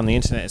server on the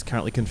internet is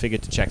currently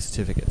configured to check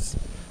certificates.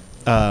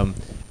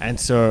 And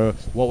so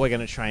what we're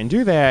going to try and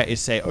do there is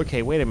say,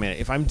 okay, wait a minute.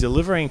 If I'm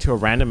delivering to a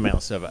random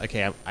mail server,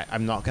 okay,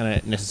 I'm not going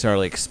to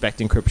necessarily expect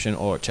encryption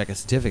or check a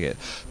certificate.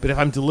 But if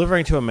I'm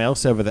delivering to a mail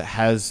server that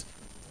has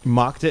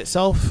marked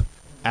itself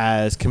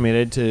as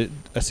committed to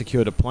a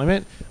secure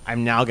deployment,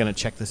 I'm now going to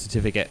check the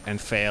certificate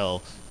and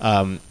fail,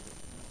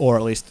 or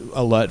at least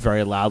alert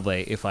very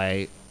loudly if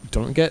I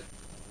don't get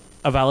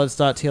a valid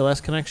start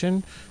TLS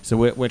connection. So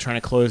we're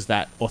trying to close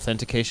that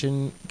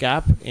authentication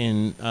gap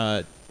in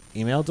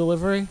email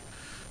delivery.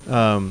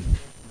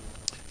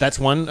 That's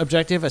one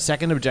objective. A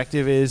second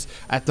objective is,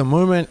 at the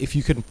moment, if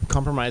you can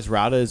compromise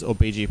routers or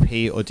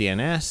BGP or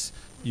DNS,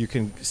 you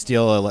can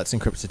steal a Let's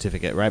Encrypt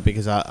certificate, right?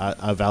 Because our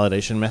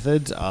validation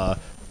methods are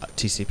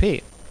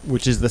TCP,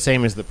 which is the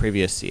same as the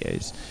previous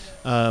CAs.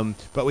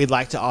 But we'd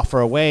like to offer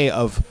a way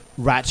of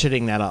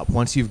ratcheting that up.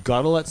 Once you've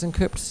got a Let's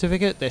Encrypt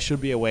certificate, there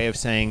should be a way of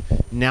saying,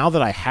 now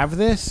that I have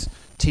this,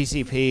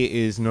 TCP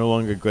is no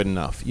longer good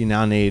enough. You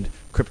now need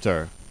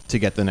crypto to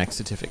get the next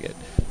certificate.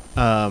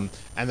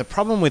 And the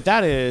problem with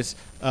that is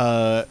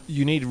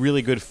you need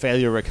really good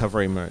failure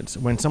recovery modes.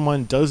 When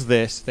someone does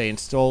this, they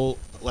install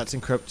Let's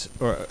Encrypt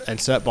and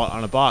Certbot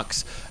on a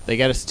box. They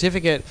get a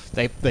certificate.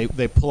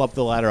 They pull up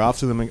the ladder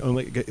after them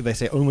and they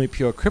say only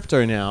pure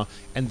crypto now,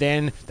 and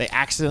then they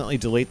accidentally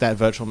delete that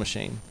virtual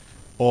machine,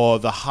 or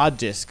the hard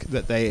disk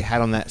that they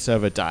had on that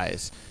server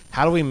dies.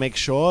 How do we make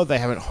sure they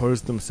haven't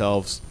hosed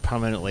themselves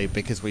permanently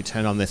because we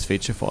turned on this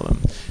feature for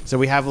them? So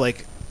we have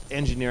like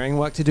engineering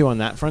work to do on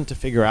that front to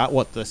figure out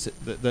what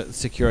the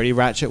security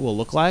ratchet will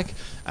look like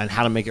and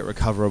how to make it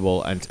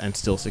recoverable and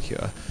still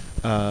secure.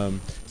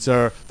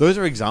 So those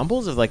are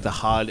examples of like the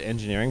hard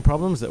engineering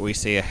problems that we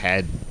see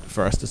ahead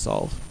for us to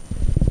solve.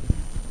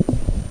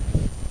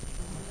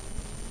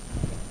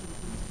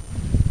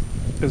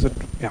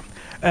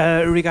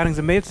 Regarding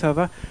the mail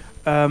server,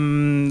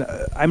 I'm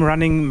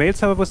running mail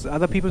server with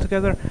other people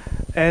together,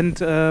 and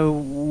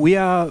we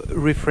are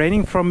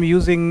refraining from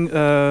using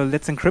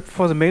Let's Encrypt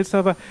for the mail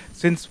server,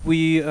 since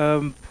we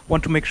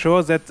want to make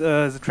sure that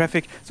the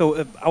traffic.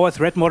 So our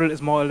threat model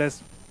is more or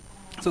less.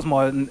 So it's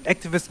more an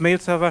activist mail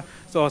server.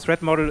 So our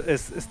threat model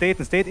is state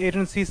and state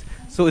agencies.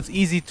 So it's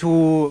easy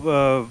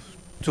to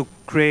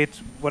create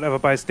whatever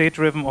by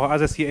state-driven or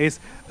other CAs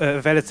a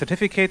valid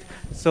certificate.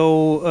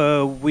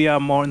 So we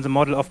are more in the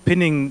model of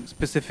pinning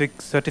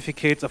specific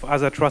certificates of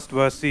other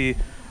trustworthy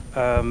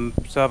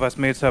servers,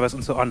 mail servers,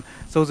 and so on.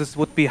 So this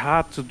would be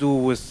hard to do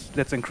with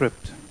Let's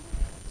Encrypt,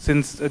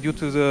 since due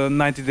to the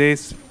 90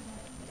 days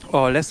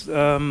or less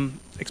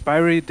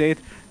expiry date,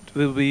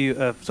 will be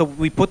so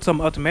we put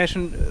some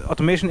automation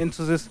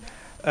into this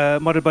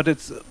model, but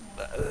it's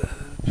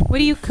what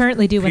do you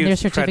currently do when their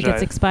certificates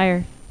fragile.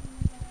 expire?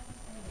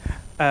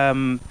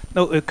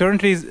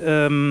 Currently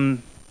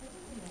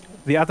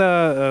the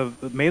other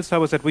mail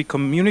servers that we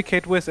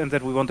communicate with and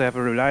that we want to have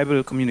a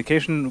reliable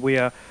communication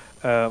via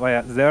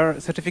their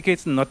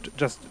certificates, not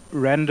just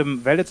random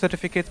valid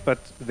certificates,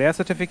 but their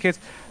certificates.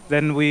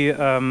 Then we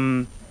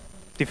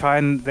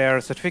define their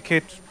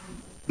certificate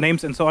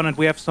names and so on, and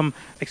we have some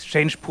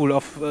exchange pool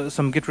of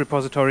some Git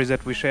repositories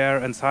that we share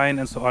and sign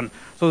and so on.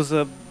 So it's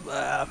a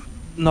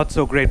not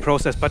so great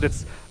process, but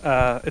it's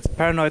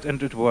paranoid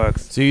and it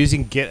works. So you're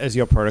using Git as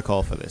your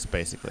protocol for this,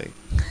 basically.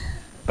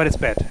 But it's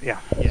bad, yeah.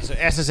 Yeah. So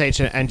SSH,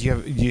 and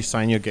do you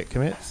sign your Git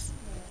commits?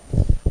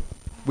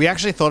 We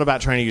actually thought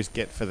about trying to use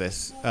Git for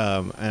this,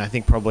 and I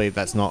think probably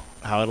that's not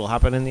how it'll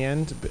happen in the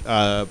end.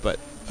 But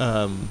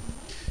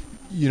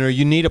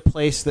you need a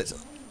place that's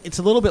it's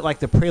a little bit like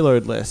the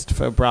preload list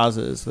for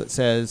browsers that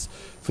says,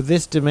 for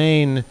this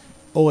domain,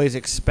 always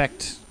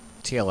expect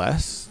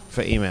TLS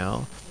for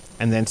email.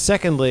 And then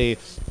secondly,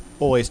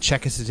 always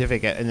check a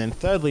certificate. And then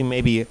thirdly,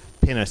 maybe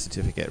pin a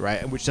certificate,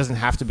 right? Which doesn't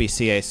have to be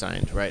CA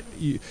signed, right?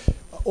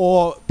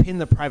 Or pin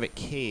the private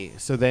key.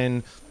 So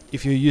then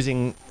if you're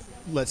using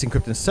Let's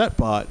Encrypt and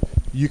Certbot,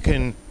 you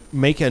can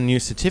make a new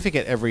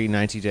certificate every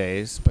 90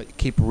 days, but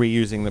keep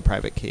reusing the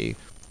private key.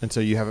 And so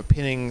you have a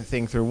pinning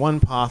thing through one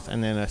path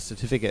and then a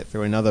certificate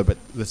through another, but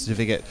the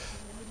certificate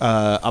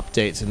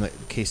updates and the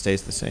key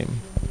stays the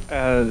same.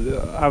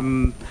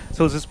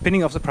 So this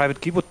pinning of the private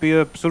key would be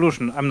a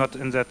solution. I'm not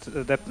in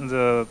that depth.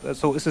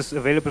 So is this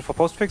available for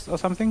postfix or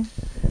something?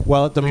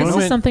 Well, at the moment,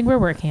 this is something we're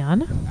working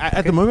on.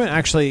 At the moment,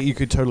 actually, you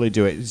could totally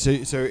do it.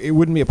 So it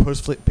wouldn't be a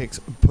postfix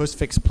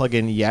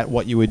plugin yet.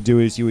 What you would do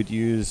is you would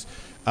use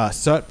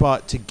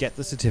Certbot to get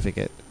the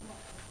certificate,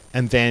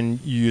 and then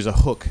you use a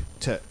hook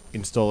to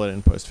install it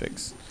in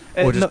postfix,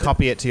 or just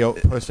copy it to your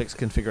postfix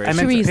configuration.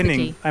 I meant the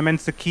pinning. I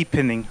meant the key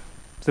pinning,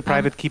 the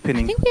private key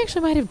pinning. I think we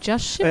actually might have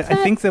just shipped that.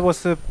 I think there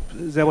was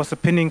a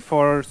pinning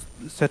for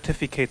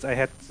certificates. I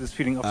had this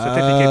feeling of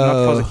certificate,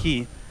 not for the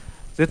key.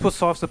 That would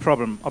solve the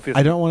problem, obviously.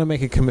 I don't want to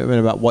make a commitment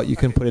about what you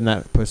can put in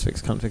that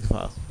postfix config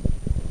file.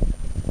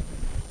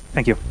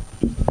 Thank you.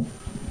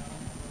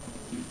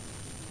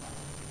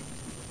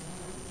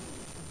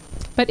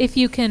 But if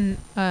you can,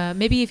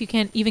 maybe if you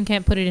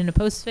can't put it in a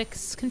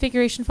postfix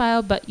configuration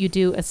file, but you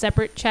do a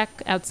separate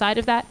check outside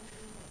of that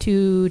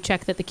to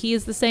check that the key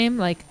is the same.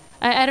 Like,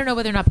 I don't know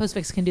whether or not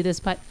postfix can do this,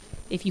 but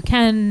if you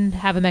can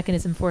have a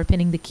mechanism for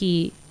pinning the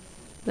key,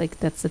 like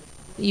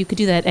you could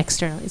do that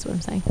externally is what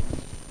I'm saying.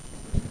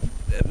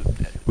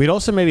 We'd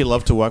also maybe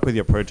love to work with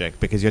your project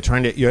because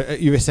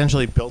you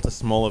essentially built a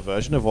smaller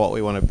version of what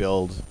we want to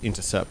build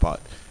into Certbot,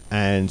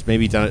 and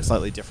maybe done it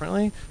slightly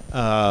differently,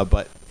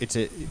 but it's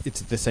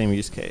the same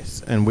use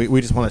case, and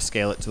we just want to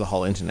scale it to the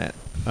whole internet.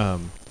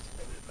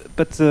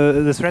 But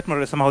the threat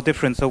model is somehow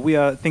different. So we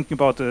are thinking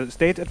about the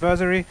state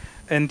adversary,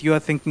 and you are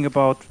thinking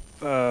about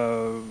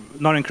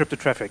non-encrypted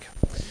traffic,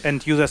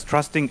 and users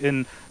trusting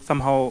in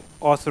somehow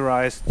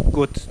authorized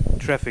good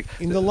traffic.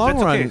 In the long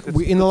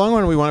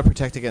run, we want to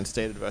protect against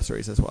state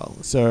adversaries as well.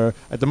 So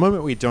at the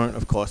moment we don't,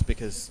 of course,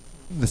 because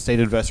the state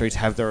adversaries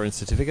have their own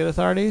certificate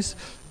authorities.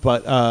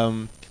 But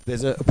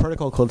there's a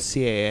protocol called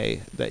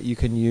CAA that you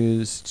can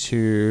use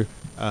to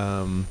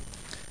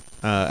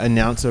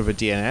announce over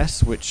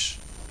DNS which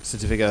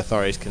certificate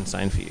authorities can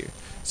sign for you.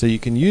 So you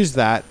can use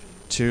that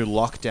to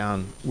lock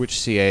down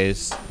which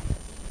CAs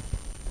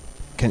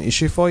can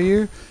issue for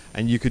you.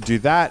 And you could do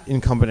that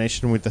in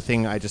combination with the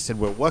thing I just said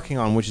we're working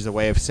on, which is a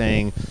way of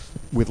saying,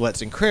 with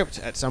Let's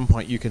Encrypt, at some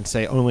point you can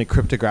say only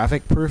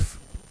cryptographic proof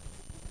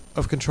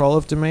of control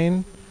of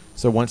domain.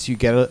 So once you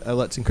get a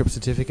Let's Encrypt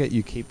certificate,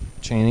 you keep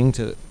chaining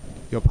to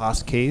your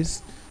past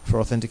keys for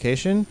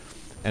authentication.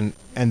 And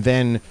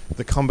then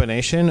the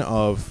combination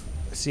of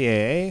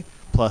CAA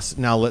plus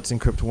now Let's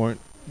Encrypt won't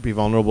be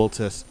vulnerable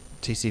to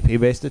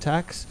TCP-based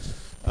attacks,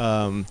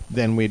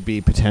 then we'd be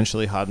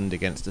potentially hardened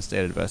against a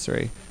state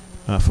adversary.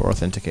 For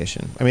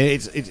authentication. I mean,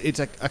 it's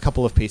a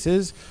couple of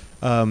pieces,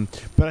 but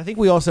I think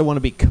we also want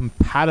to be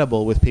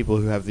compatible with people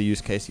who have the use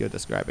case you're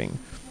describing.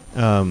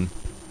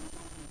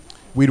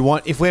 We'd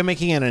want, if we're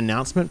making an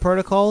announcement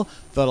protocol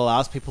that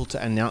allows people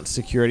to announce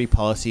security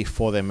policy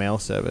for their mail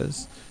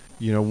servers.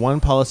 One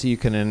policy you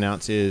can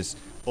announce is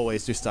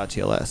always do start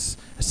TLS.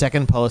 A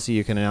second policy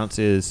you can announce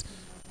is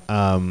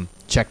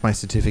check my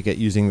certificate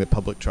using the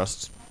public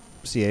trust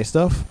CA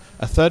stuff.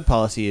 A third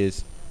policy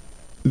is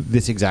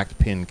this exact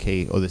PIN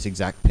key or this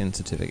exact PIN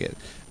certificate.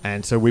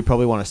 And so we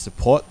probably want to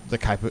support the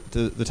type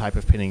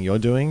of pinning you're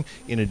doing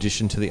in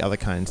addition to the other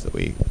kinds that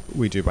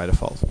we do by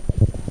default.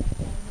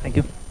 Thank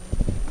you.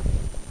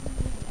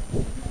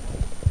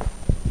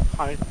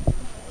 Hi.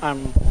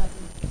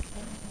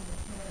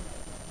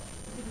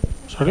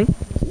 Sorry?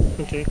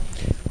 Okay.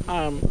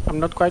 I'm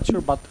not quite sure,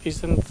 but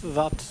isn't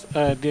that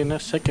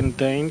DNSSEC and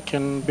DANE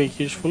can be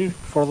useful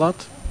for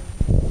that?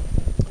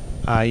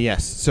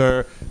 Yes.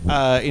 So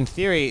in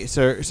theory,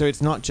 so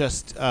it's not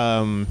just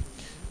the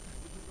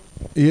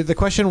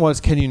question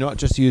was, can you not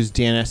just use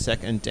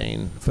DNSSEC and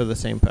DANE for the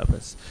same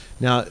purpose?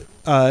 Now,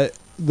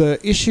 the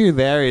issue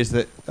there is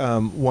that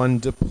one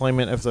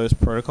deployment of those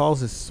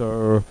protocols is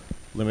so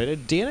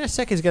limited.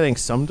 DNSSEC is getting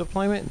some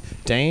deployment.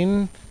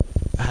 DANE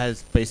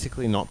has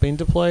basically not been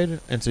deployed,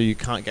 and so you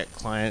can't get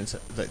clients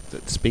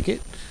that speak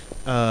it.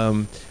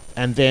 And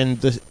then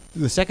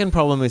the second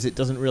problem is it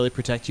doesn't really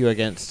protect you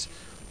against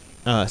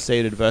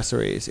state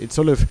adversaries. It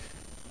sort of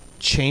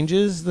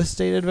changes the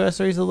state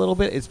adversaries a little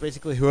bit. It's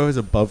basically whoever's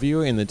above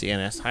you in the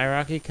DNS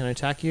hierarchy can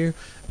attack you.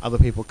 Other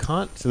people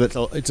can't. So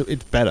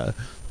it's better,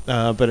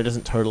 but it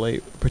doesn't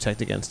totally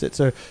protect against it.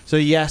 So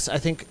yes, I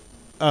think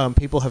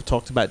people have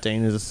talked about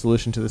DANE as a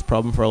solution to this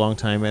problem for a long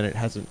time, and it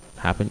hasn't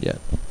happened yet.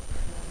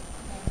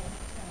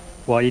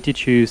 Why did you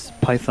choose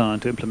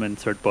Python to implement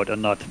Certbot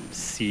and not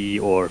C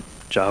or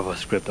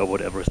JavaScript or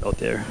whatever is out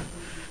there?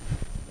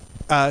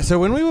 So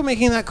when we were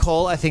making that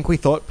call, I think we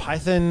thought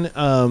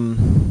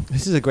Python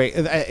This is a great.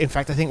 In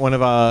fact, I think one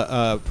of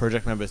our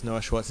project members,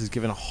 Noah Schwartz, has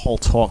given a whole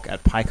talk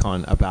at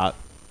PyCon about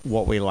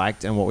what we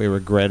liked and what we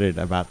regretted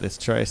about this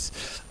choice.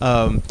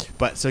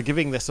 But so,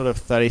 giving this sort of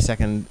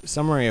 30-second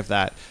summary of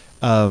that.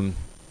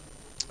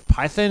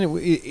 Python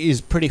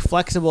is pretty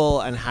flexible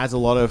and has a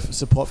lot of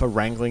support for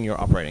wrangling your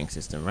operating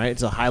system, right?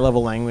 It's a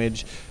high-level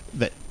language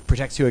that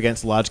protects you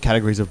against large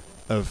categories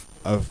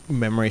of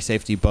memory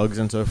safety bugs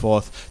and so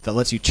forth, that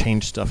lets you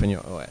change stuff in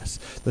your OS.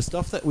 The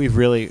stuff that we've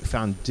really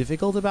found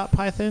difficult about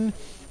Python,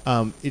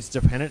 its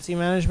dependency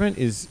management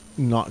is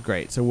not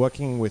great. So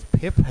working with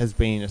pip has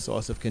been a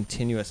source of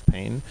continuous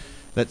pain.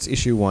 That's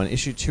issue one.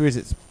 Issue two is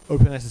its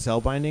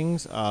OpenSSL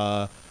bindings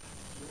are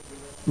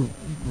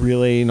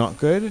really not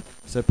good.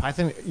 So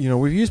Python,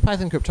 we've used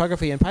Python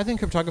cryptography, and Python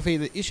cryptography,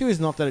 the issue is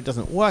not that it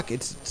doesn't work,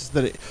 it's just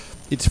that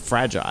it's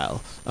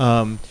fragile.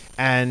 In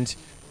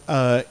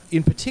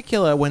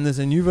particular, when there's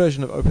a new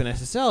version of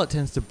OpenSSL, it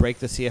tends to break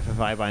the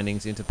CFFI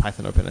bindings into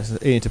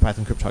into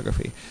Python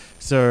cryptography.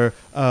 So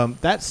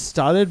that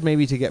started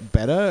maybe to get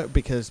better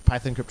because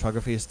Python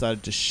cryptography has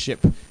started to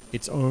ship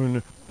its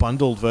own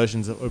bundled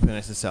versions of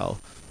OpenSSL.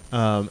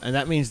 And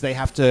that means they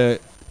have to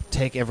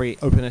take every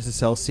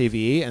OpenSSL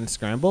CVE and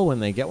scramble when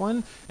they get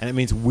one, and it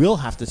means we'll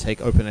have to take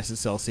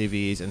OpenSSL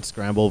CVEs and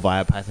scramble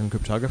via Python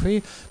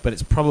cryptography, but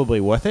it's probably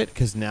worth it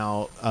because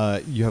now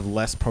you have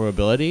less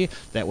probability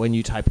that when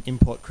you type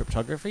import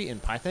cryptography in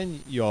Python,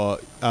 your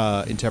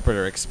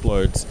interpreter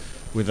explodes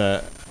with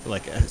a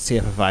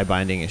CFFI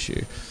binding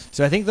issue.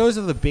 So I think those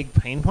are the big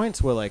pain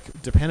points were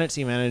like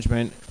dependency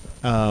management,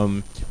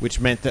 which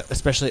meant that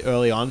especially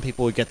early on,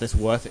 people would get this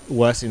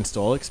worse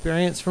install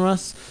experience from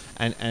us,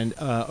 and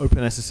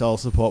OpenSSL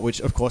support,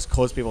 which of course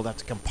caused people to have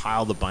to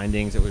compile the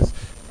bindings. It was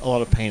a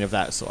lot of pain of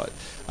that sort.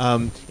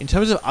 In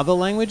terms of other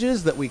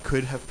languages that we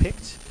could have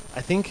picked,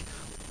 I think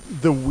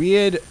the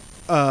weird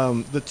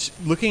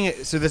looking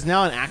at, so there's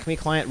now an Acme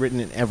client written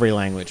in every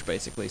language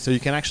basically, so you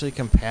can actually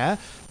compare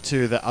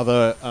to the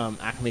other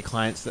Acme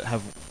clients that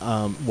have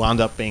wound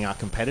up being our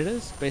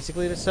competitors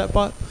basically to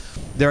Certbot.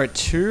 There are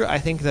two I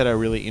think that are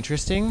really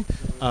interesting.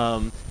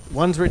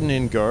 One's written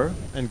in Go,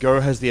 and Go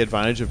has the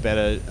advantage of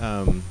better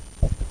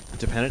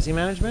dependency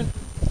management.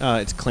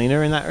 It's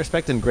cleaner in that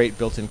respect and great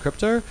built-in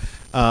crypto.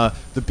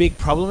 The big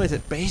problem is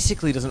it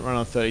basically doesn't run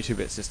on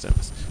 32-bit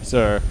systems,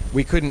 so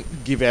we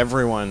couldn't give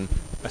everyone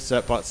a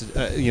Certbot,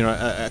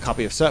 a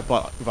copy of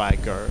Certbot via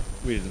Go.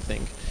 We didn't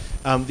think.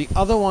 The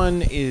other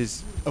one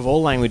is, of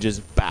all languages,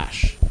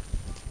 Bash.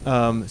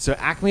 So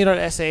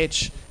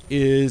Acme.sh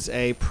is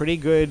a pretty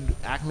good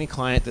Acme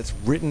client that's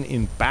written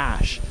in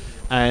Bash,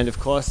 and of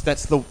course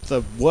that's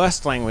the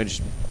worst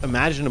language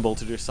imaginable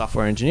to do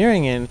software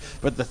engineering in.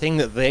 But the thing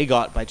that they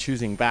got by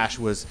choosing Bash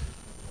was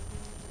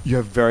you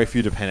have very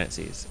few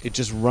dependencies. It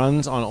just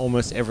runs on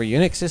almost every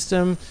Unix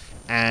system.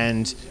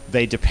 And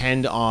they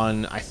depend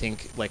on, I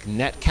think, like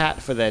Netcat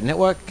for their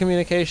network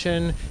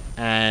communication,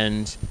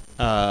 and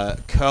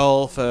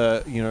curl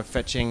for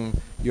fetching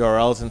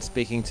URLs and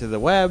speaking to the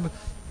web,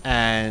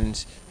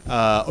 and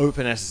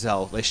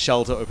OpenSSL. They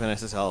shell to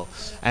OpenSSL,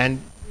 and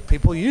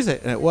people use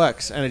it, and it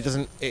works. And it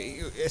doesn't,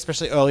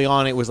 especially early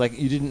on, it was like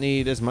you didn't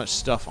need as much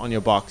stuff on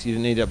your box. You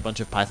didn't need a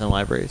bunch of Python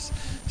libraries.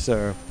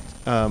 So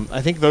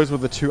I think those were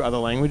the two other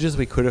languages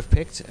we could have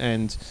picked,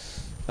 and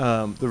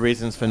the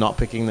reasons for not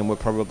picking them were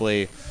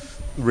probably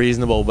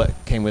reasonable, but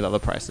came with other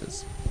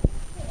prices.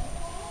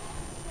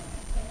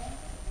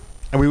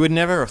 And we would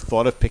never have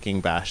thought of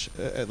picking Bash.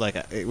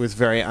 It was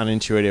very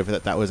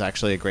unintuitive that was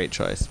actually a great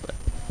choice. But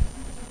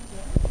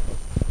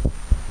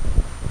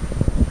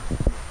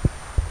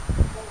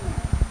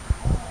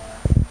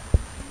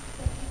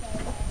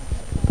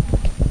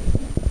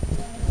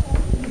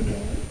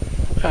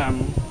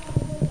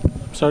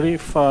sorry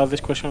if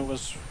this question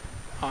was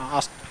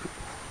asked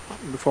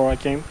before I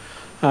came.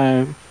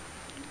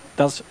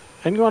 Does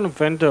anyone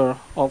vendor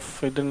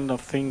of Internet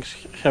of Things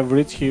have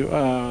reached you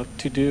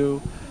to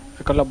do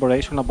a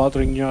collaboration about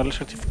renewal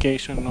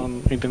certification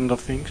on Internet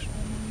of Things?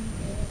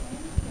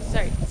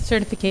 Sorry,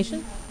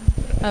 certification?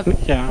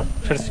 Yeah,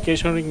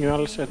 certification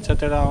renewals,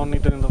 etc. on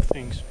Internet of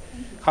Things.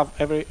 Have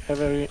every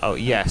oh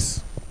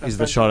yes is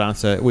the short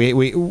answer.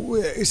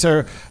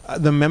 So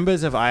the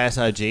members of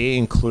ISRG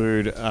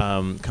include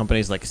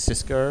companies like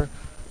Cisco,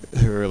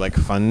 who are help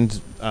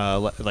fund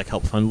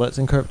Let's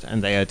Encrypt,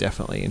 and they are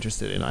definitely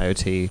interested in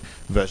IoT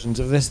versions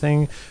of this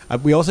thing.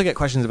 We also get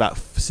questions about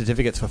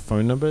certificates for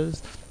phone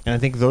numbers, and I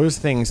think those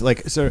things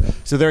so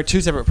there are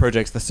two separate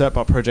projects: the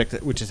Certbot project,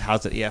 which is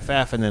housed at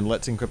EFF, and then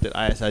Let's Encrypt at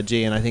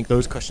ISRG. And I think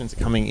those questions are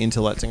coming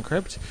into Let's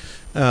Encrypt.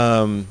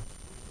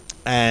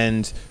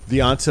 And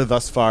the answer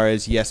thus far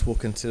is yes, we'll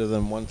consider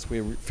them once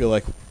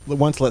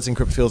Let's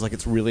Encrypt feels like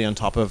it's really on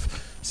top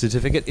of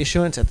certificate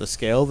issuance at the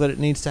scale that it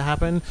needs to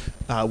happen.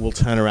 We'll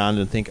turn around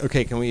and think,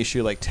 okay, can we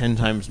issue 10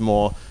 times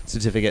more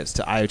certificates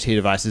to IoT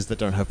devices that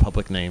don't have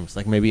public names,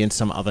 maybe in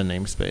some other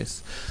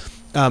namespace.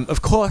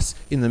 Of course,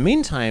 in the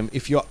meantime,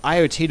 if your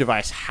IoT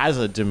device has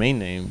a domain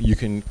name, you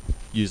can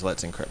use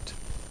Let's Encrypt.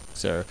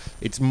 So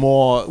it's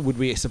more, would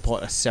we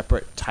support a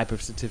separate type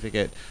of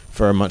certificate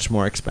for a much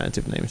more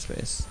expansive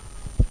namespace?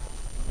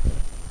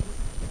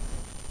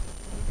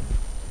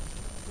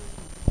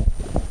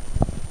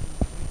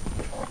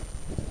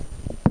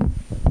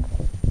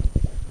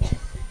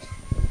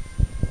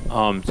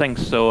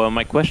 Thanks. So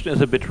my question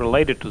is a bit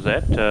related to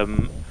that.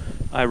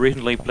 I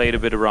recently played a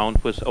bit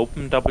around with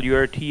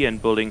OpenWRT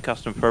and building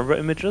custom firmware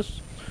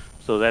images.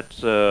 So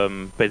that's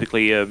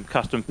basically a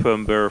custom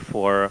firmware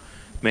for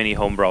many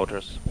home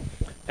routers.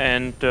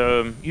 And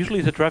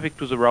usually the traffic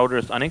to the router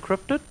is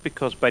unencrypted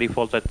because by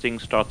default that thing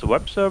starts a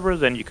web server.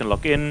 Then you can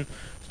log in,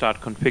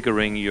 start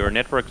configuring your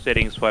network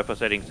settings, Wi-Fi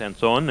settings, and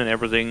so on, and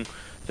everything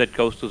that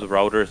goes to the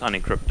router is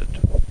unencrypted.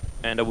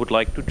 And I would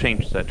like to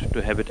change that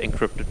to have it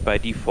encrypted by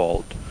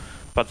default.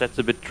 But that's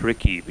a bit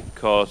tricky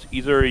because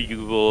either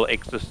you will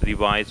access the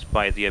device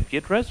by the IP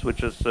address,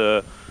 which is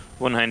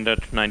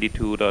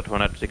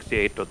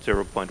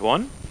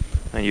 192.168.0.1,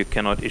 and you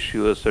cannot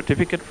issue a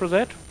certificate for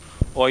that,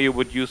 or you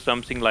would use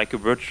something like a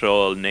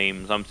virtual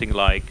name, something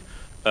like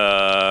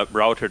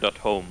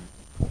router.home.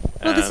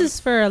 Well, this is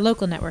for a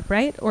local network,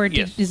 right? Or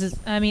yes.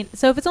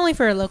 So if it's only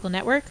for a local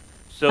network,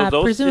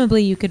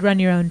 presumably you could run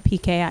your own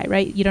PKI,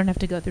 right? You don't have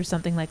to go through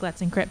something like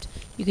Let's Encrypt.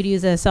 You could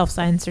use a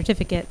self-signed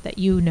certificate that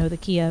you know the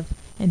key of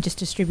and just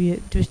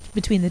distribute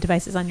between the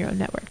devices on your own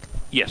network.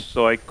 Yes,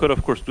 so I could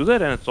of course do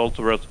that, and it's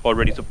also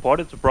already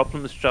supported. The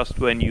problem is just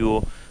when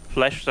you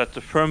flash that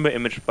the firmware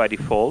image by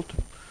default,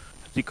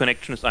 the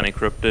connection is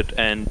unencrypted,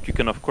 and you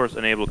can of course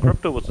enable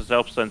crypto with a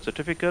self-signed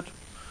certificate,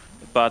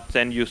 but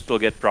then you still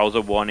get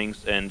browser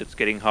warnings, and it's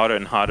getting harder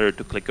and harder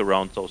to click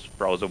around those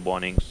browser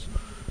warnings.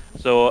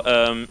 So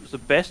the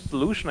best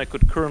solution I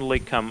could currently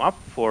come up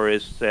for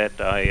is that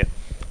I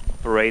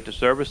operate a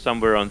service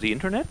somewhere on the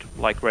internet,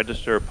 like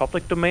register a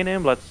public domain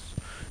name. Let's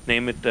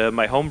name it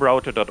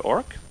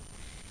myhomerouter.org.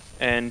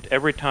 And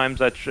every time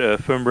such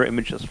firmware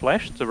image is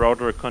flashed, the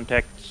router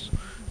contacts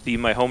the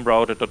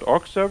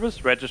myhomerouter.org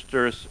service,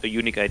 registers a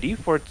unique ID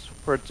for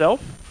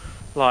itself,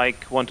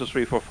 like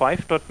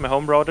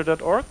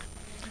 12345.myhomerouter.org,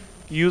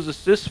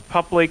 uses this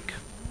public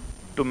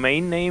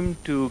domain name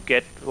to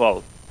get,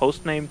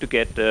 host name to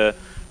get a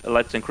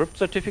Let's Encrypt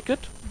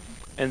certificate,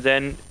 and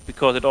then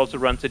because it also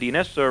runs a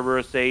DNS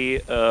server, say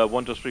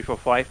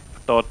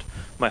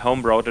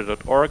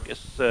 12345.myhomerouter.org is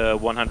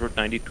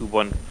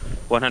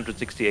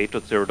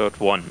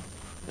 192.168.0.1,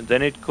 and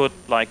then it could,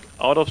 like,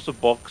 out of the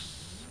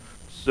box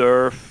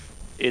serve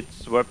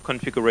its web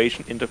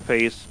configuration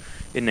interface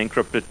in an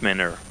encrypted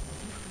manner,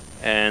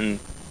 and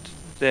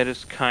that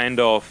is kind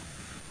of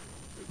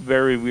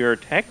very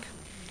weird hack.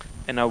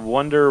 And I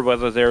wonder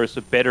whether there is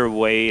a better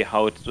way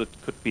how it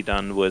could be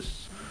done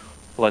with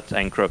Let's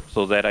Encrypt,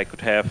 so that I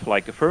could have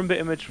like a firmware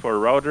image for a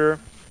router.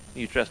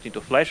 You just need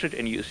to flash it,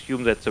 and you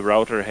assume that the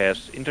router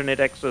has internet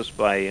access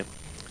by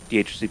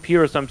DHCP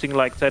or something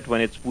like that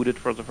when it's booted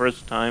for the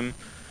first time,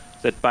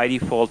 that by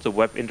default the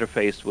web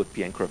interface would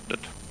be encrypted.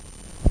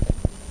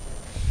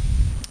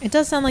 It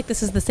does sound like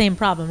this is the same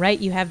problem, right?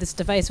 You have this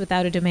device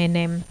without a domain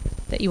name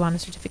that you want a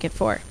certificate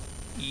for.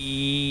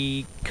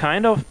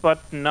 Kind of,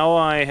 but now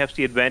I have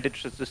the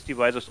advantage that this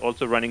device is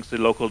also running the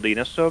local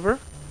DNS server,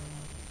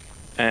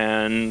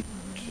 and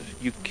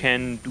you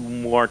can do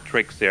more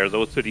tricks there.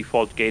 So it's the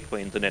default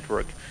gateway in the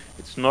network.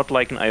 It's not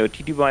like an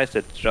IoT device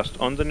that's just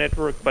on the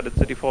network, but it's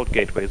a default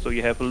gateway, so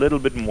you have a little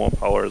bit more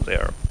power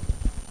there.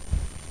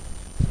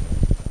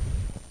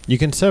 You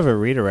can serve a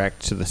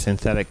redirect to the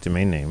synthetic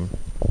domain name.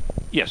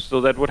 Yes,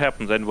 so that would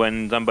happen. Then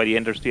when somebody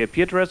enters the IP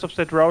address of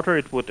that router,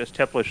 it would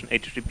establish an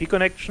HTTP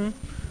connection.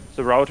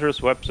 The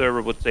router's web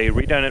server would say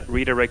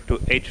redirect to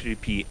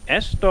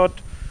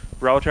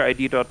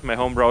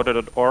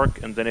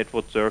https://routerid.myhomerouter.org, and then it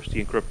would serve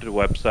the encrypted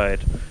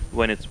website.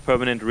 When it's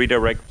permanent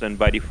redirect, then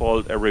by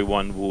default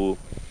everyone who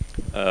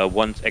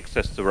once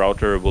accessed the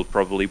router will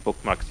probably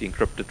bookmark the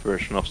encrypted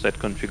version of that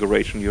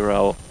configuration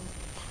URL.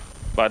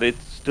 But it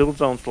still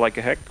sounds like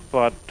a hack,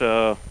 but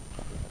I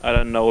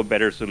don't know a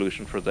better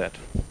solution for that.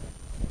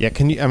 Yeah,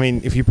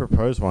 if you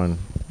propose one,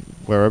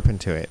 we're open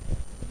to it.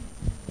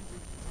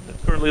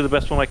 Currently the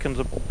best one I can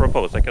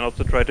propose. I can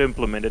also try to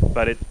implement it,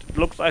 but it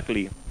looks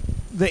ugly.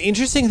 The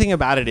interesting thing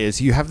about it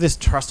is you have this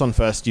trust on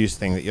first use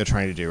thing that you're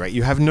trying to do, right?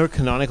 You have no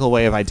canonical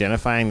way of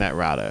identifying that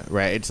router,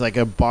 right? It's like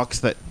a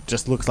box that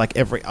just looks like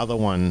every other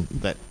one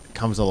that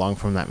comes along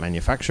from that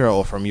manufacturer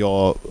or from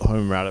your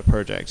home router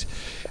project.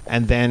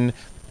 And then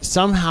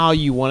somehow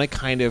you want to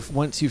kind of,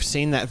 once you've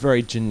seen that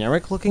very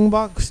generic looking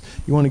box,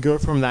 you want to go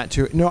from that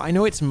to, no, I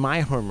know it's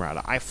my home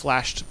router. I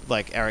flashed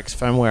like Eric's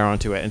firmware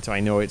onto it, and so I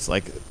know it's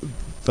like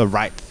the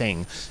right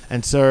thing.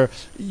 And so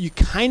you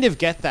kind of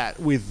get that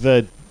with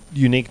the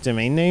unique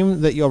domain name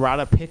that your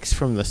router picks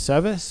from the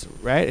service,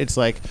 right? It's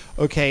like,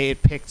 okay,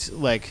 it picked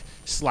like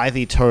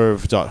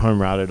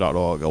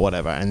slythytove.homerouter.org or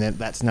whatever, and then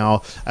that's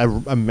now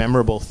a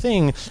memorable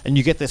thing, and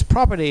you get this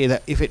property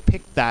that if it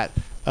picked that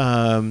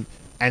and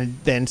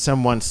then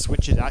someone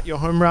switches out your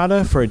home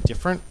router for a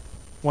different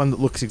one that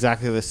looks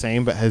exactly the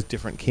same but has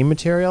different key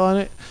material on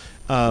it,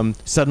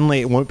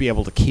 suddenly it won't be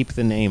able to keep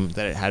the name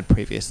that it had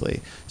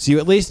previously. So you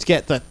at least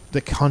get the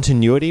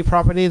continuity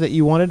property that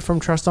you wanted from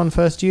trust on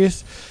first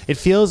use. It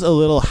feels a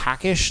little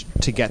hackish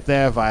to get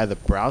there via the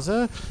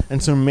browser,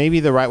 and so maybe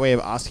the right way of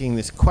asking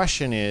this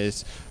question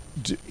is,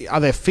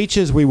 are there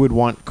features we would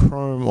want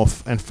Chrome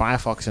and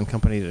Firefox and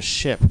company to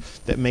ship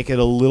that make it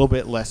a little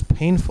bit less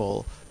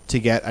painful to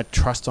get a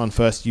trust on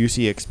first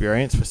UC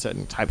experience for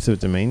certain types of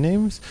domain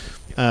names.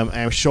 And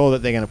I'm sure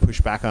that they're going to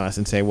push back on us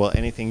and say, well,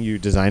 anything you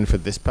design for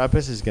this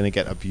purpose is going to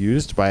get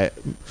abused by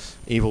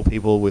evil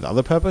people with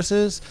other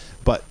purposes.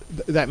 But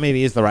that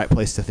maybe is the right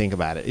place to think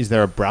about it. Is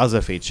there a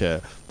browser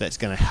feature that's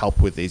going to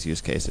help with these use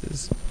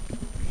cases?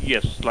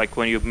 Yes, like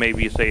when you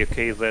maybe say,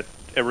 okay, that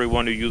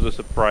everyone who uses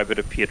a private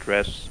IP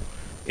address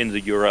in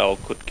the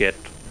URL could get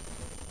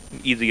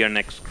easier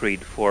next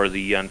read for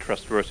the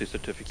untrustworthy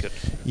certificate.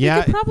 Yeah,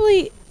 you could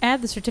probably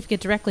add the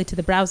certificate directly to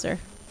the browser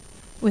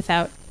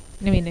without.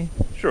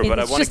 Sure, but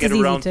I want to get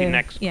around the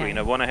next screen.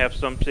 I want to have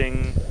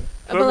something.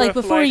 But like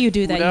before you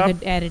do that, you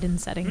could add it in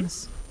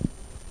settings.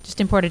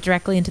 Just import it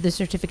directly into the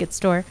certificate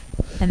store,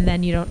 and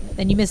then you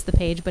miss the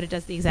page, but it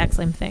does the exact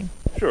same thing.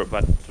 Sure,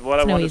 but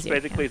what I want is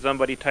basically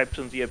somebody types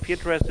in the IP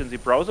address in the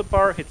browser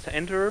bar, hits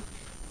enter,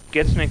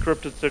 gets an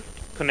encrypted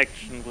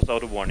connection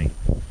without a warning.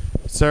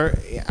 So,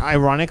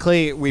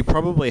 ironically, we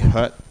probably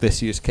hurt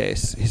this use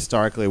case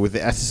historically. With the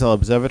SSL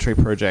Observatory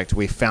project,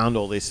 we found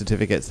all these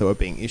certificates that were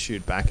being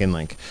issued back in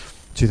like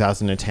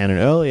 2010 and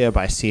earlier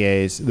by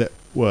CAs that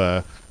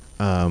were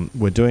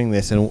doing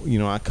this.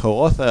 And, our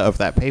co-author of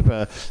that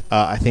paper,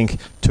 I think,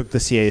 took the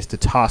CAs to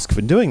task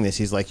for doing this.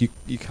 He's like, you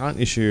can't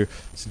issue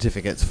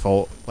certificates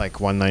for like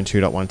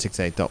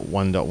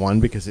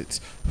 192.168.1.1 because it's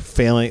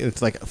failing.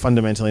 It's like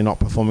fundamentally not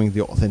performing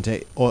the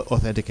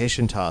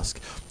authentication task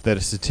that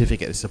a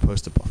certificate is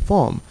supposed to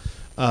perform.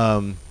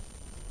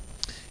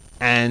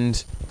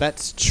 And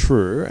that's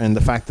true. And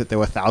the fact that there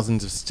were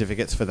thousands of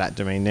certificates for that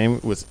domain name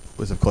was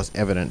of course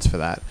evidence for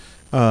that,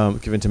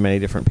 given to many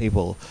different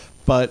people.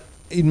 But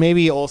it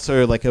maybe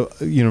also like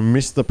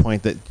miss the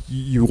point that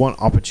you want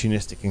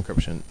opportunistic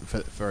encryption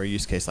for a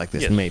use case like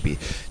this. Yes. Maybe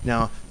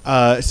now,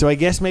 so I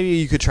guess maybe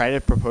you could try to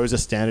propose a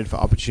standard for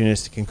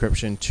opportunistic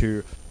encryption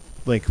to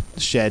like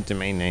shared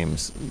domain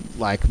names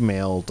like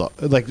mail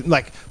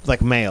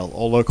like mail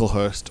or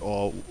localhost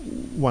or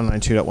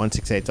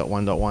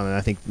 192.168.1.1, and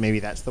I think maybe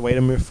that's the way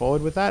to move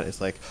forward with that.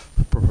 It's like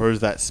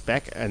propose that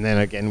spec, and then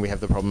again we have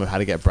the problem of how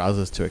to get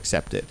browsers to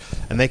accept it,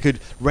 and they could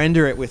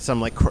render it with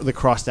some like the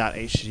crossed out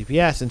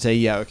HTTPS and say,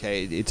 yeah,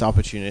 okay, it's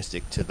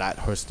opportunistic to that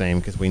host name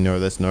because we know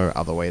there's no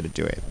other way to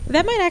do it.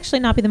 That might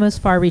actually not be the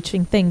most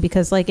far-reaching thing,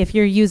 because like if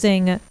you're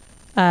using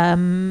I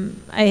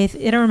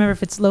don't remember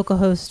if it's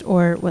localhost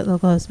or what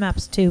localhost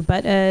maps to,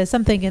 but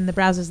something in the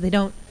browsers, they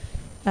don't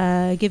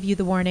give you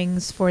the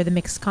warnings for the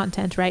mixed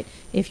content, right?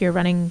 If you're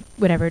running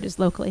whatever it is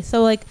locally.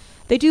 So like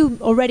they do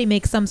already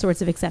make some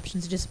sorts of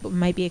exceptions, just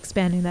might be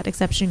expanding that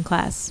exception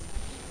class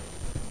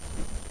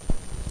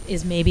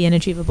is maybe an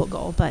achievable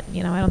goal, but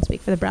I don't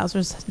speak for the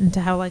browsers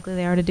into how likely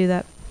they are to do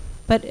that.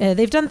 But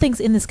they've done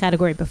things in this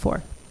category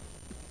before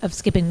of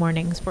skipping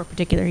warnings for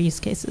particular use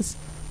cases.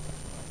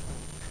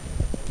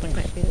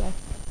 Might be that.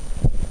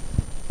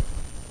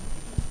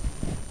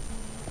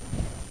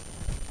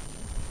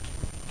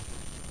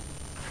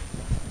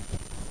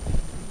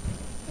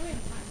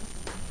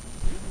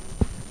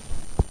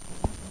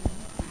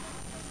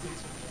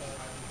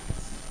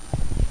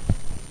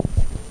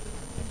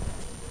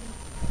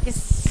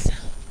 Yes.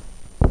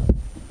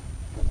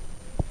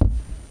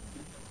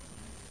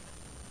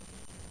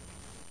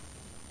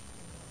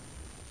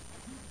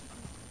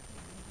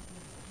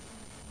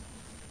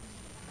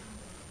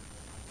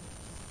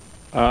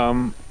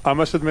 I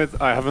must admit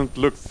I haven't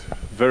looked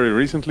very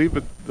recently,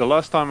 but the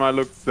last time I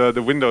looked,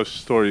 the Windows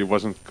story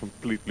wasn't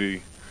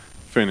completely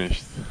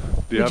finished.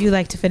 Would you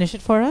like to finish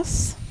it for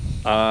us?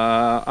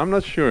 I'm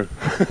not sure.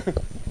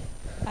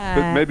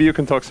 But maybe you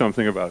can talk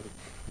something about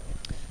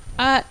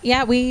it.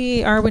 Yeah,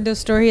 our Windows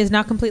story is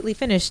not completely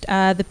finished.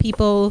 The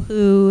people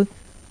who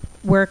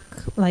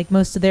work like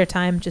most of their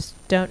time just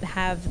don't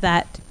have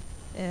that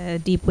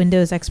deep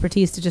Windows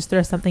expertise to just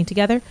throw something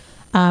together.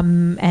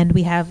 And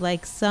we have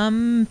like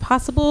some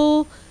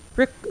possible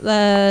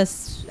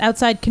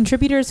outside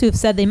contributors who have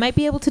said they might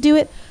be able to do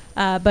it,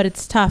 but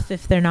it's tough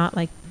if they're not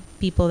like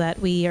people that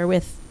we are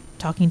with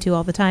talking to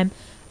all the time.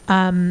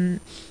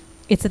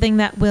 It's a thing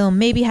that will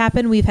maybe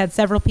happen. We've had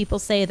several people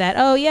say that,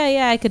 oh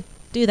yeah, I could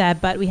do that,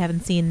 but we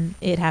haven't seen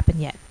it happen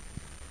yet.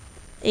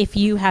 If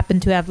you happen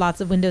to have lots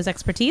of Windows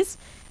expertise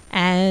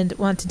and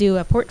want to do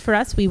a port for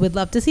us, we would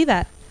love to see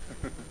that.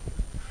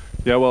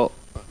 Yeah, well,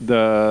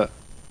 the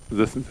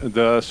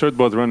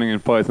Certbot running in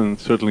Python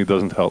certainly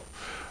doesn't help.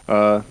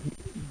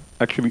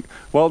 Actually,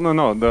 well,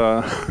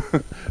 no,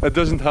 it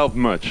doesn't help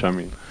much. I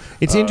mean,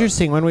 it's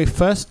interesting. When we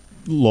first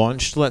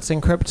launched Let's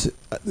Encrypt,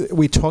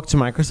 we talked to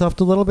Microsoft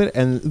a little bit,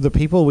 and the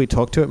people we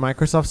talked to at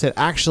Microsoft said,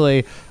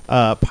 actually,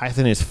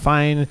 Python is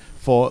fine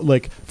for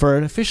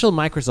an official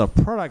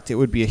Microsoft product. It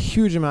would be a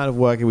huge amount of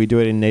work if we do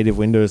it in native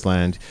Windows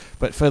land.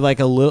 But for like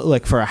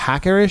for a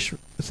hackerish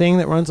thing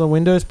that runs on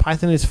Windows,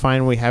 Python is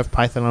fine. We have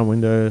Python on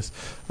Windows.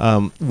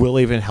 We'll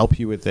even help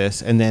you with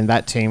this. And then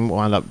that team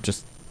wound up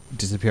just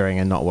disappearing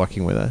and not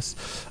working with us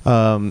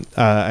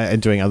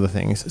and doing other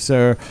things.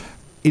 So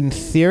in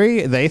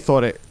theory, they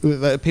thought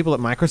the people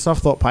at Microsoft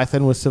thought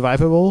Python was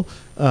survivable.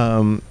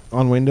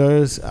 on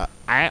Windows.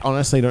 I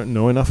honestly don't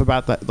know enough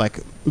about that, like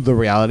the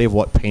reality of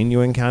what pain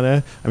you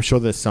encounter. I'm sure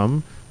there's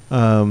some.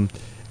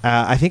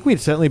 I think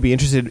we'd certainly be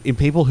interested in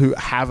people who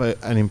have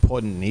an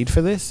important need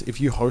for this. If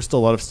you host a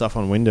lot of stuff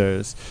on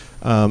Windows,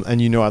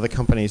 and you know other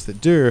companies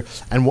that do,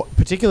 and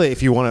particularly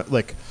if you want to,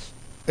 like,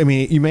 I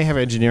mean, you may have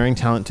engineering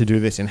talent to do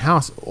this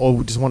in-house,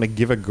 or just want to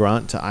give a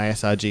grant to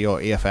ISRG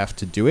or EFF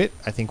to do it.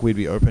 I think we'd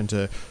be open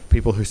to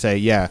people who say,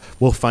 yeah,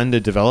 we'll fund a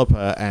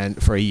developer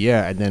and for a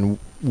year, and then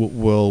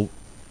we'll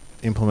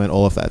implement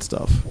all of that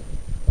stuff.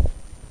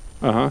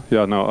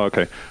 Yeah, no,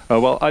 okay.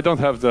 Well, I don't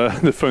have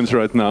the funds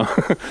right now.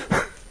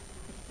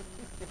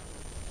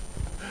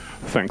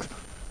 Thanks.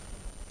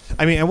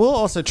 I mean, and we'll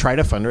also try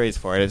to fundraise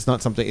for it. It's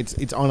not something,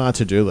 it's on our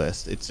to-do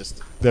list. It's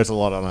just, there's a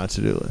lot on our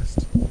to-do list.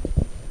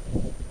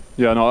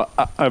 Yeah, no,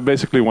 I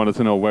basically wanted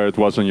to know where it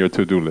was on your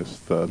to-do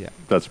list.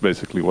 That's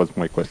basically what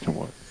my question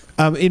was.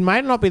 It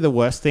might not be the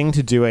worst thing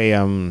to do a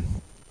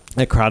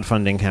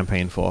crowdfunding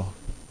campaign for.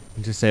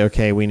 Just say,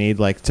 okay, we need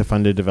like to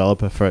fund a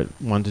developer for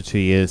 1 to 2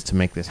 years to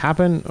make this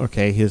happen.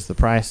 Okay, here's the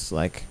price.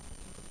 Like,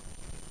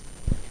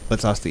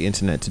 let's ask the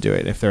internet to do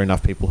it. If there are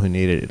enough people who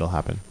need it, it'll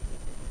happen.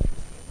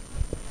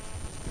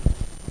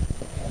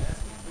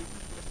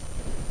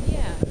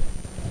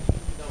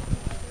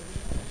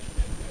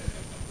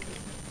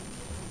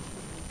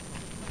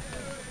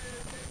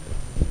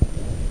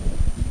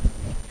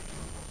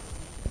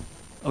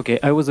 Okay,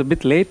 I was a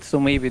bit late, so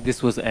maybe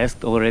this was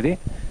asked already.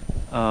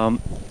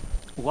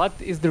 What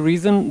is the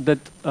reason that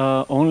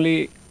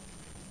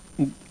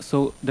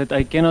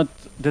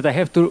that I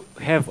have to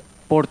have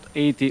port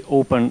 80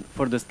 open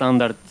for the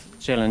standard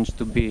challenge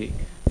to be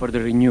for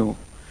the renew?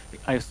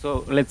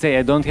 So let's say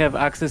I don't have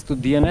access to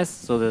DNS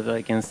so that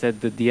I can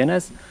set the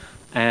DNS,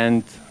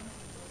 and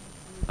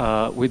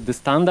with the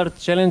standard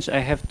challenge I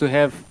have to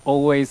have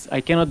always,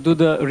 I cannot do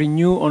the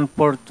renew on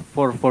port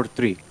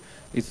 443.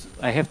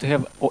 I have to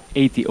have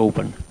 80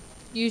 open.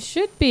 You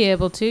should be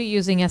able to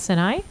using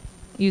SNI,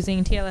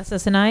 using TLS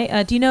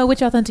SNI. Do you know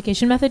which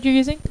authentication method you're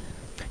using?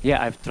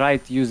 Yeah, I've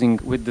tried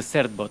using with the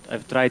Certbot.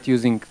 I've tried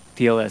using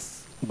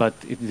TLS, but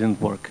it didn't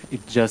work.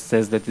 It just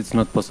says that it's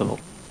not possible.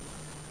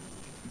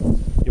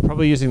 You're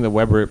probably using the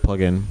WebRoot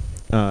plugin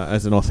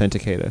as an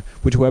authenticator.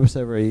 Which web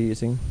server are you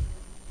using?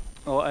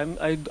 Oh,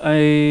 I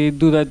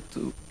do that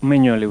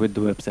manually with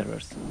the web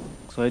servers.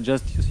 So I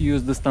just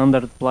use the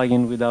standard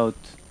plugin without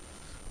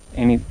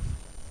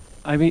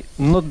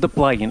not the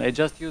plugin. I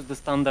just use the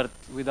standard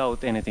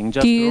without anything.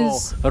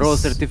 Just raw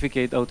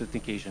certificate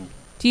authentication.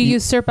 Do you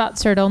use Certbot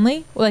cert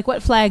only? Like,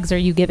 what flags are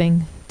you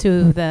giving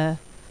to the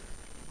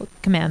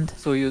command?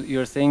 So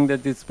you're saying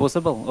that it's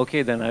possible?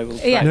 Okay, then I will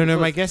try. Yeah. No,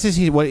 my guess is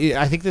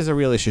I think there's a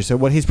real issue. So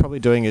what he's probably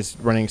doing is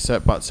running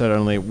Certbot cert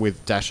only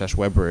with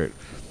 --webroot.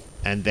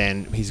 And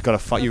then he's got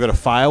you've got a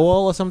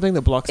firewall or something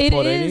that blocks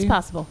port 80? It is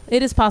possible.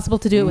 It is possible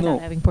to do it without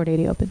having port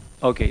 80 open.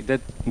 Okay,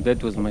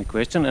 that was my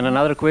question. And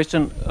another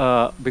question,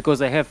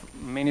 because I have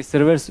many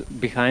servers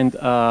behind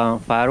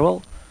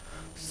firewall,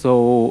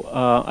 so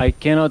I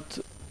cannot,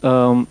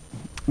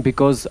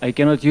 because I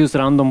cannot use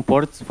random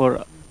ports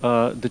for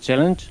the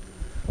challenge,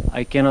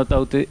 I cannot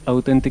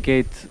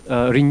authenticate,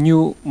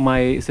 renew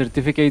my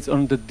certificates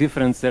on the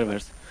different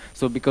servers.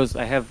 So because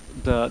I have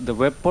the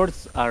web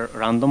ports are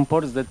random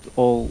ports that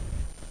all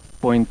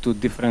point to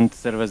different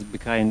servers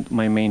behind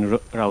my main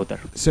router.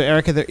 So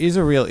Erica, there is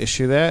a real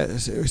issue there.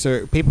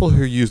 So people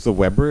who use the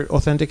WebRoot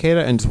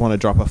authenticator and just want to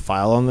drop a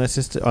file on their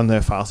system, on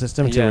their file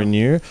system to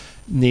renew,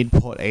 need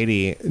port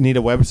 80, need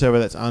a web server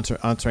that's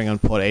answering on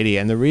port 80.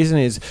 And the reason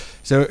is,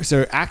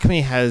 so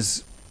Acme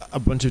has a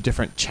bunch of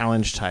different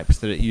challenge types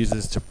that it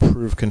uses to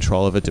prove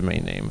control of a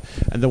domain name.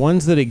 And the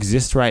ones that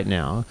exist right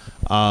now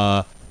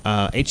are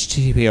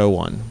HTTP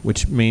 01,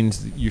 which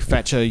means you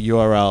fetch a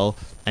URL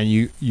and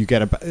you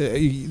get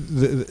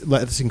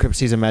Let's Encrypt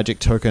sees a magic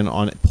token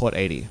on port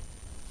 80. Yeah.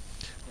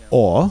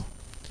 Or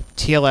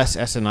TLS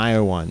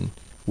SNI 01,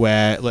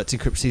 where Let's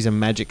Encrypt sees a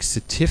magic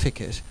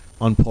certificate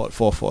on port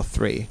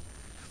 443.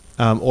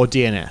 Or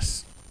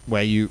DNS,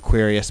 where you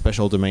query a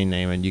special domain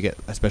name and you get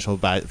a special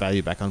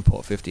value back on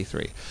port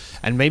 53.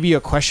 And maybe your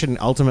question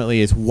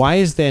ultimately is, why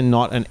is there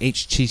not an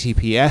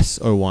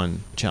HTTPS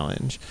 01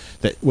 challenge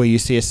where you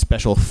see a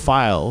special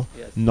file,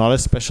 not a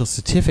special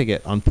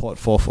certificate on port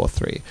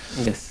 443?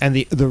 Yes. And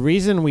the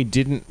reason we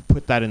didn't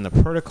put that in the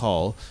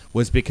protocol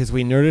was because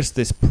we noticed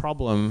this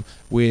problem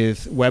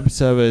with web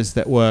servers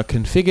that were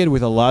configured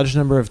with a large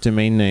number of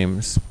domain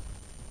names,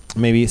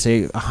 maybe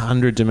say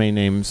 100 domain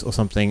names or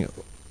something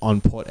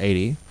on port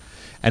 80,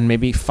 and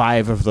maybe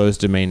 5 of those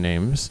domain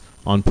names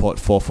on port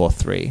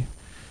 443.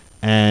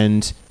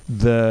 And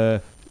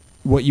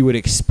what you would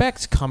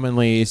expect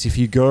commonly is if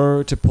you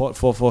go to port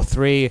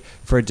 443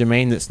 for a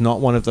domain that's not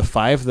one of the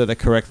 5 that are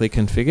correctly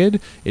configured,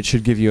 it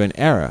should give you an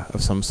error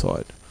of some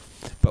sort.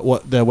 But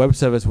what the web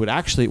servers would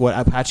actually, what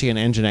Apache and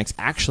Nginx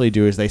actually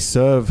do is they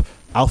serve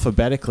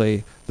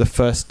alphabetically the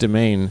first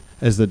domain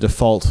as the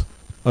default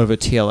over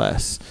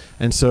TLS.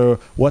 And so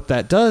what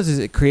that does is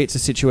it creates a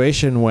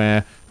situation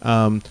where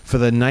for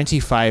the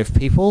 95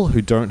 people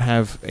who don't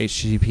have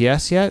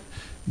HTTPS yet,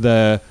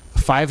 the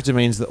 5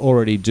 domains that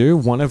already do.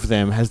 One of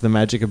them has the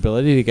magic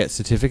ability to get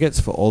certificates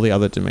for all the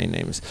other domain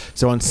names.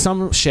 So on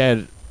some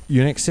shared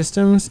Unix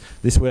systems,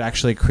 this would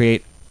actually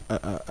create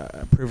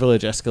a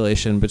privilege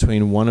escalation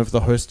between one of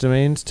the host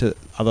domains to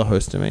other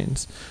host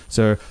domains.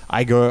 So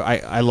I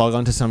log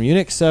onto some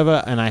Unix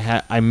server and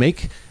I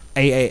make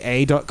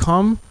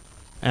aaa.com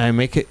and I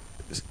make it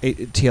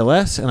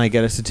TLS and I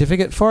get a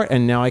certificate for it,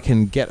 and now I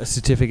can get a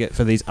certificate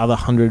for these other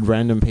 100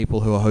 random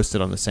people who are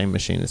hosted on the same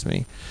machine as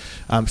me.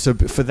 So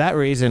for that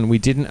reason, we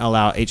didn't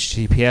allow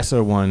HTTPS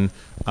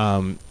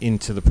 01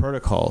 into the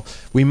protocol.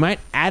 We might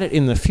add it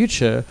in the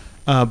future,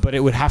 but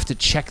it would have to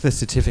check the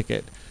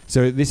certificate.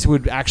 So this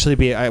would actually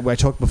be, I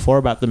talked before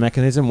about the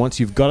mechanism. Once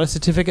you've got a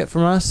certificate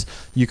from us,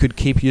 you could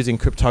keep using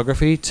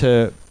cryptography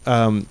to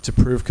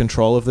prove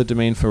control of the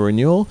domain for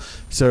renewal.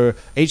 So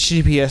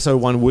HTTPS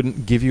 01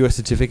 wouldn't give you a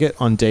certificate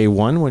on day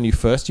one when you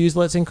first use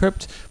Let's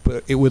Encrypt,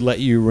 but it would let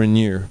you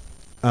renew.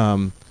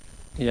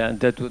 Yeah,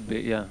 that would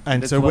be, yeah.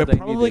 And so we're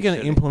probably going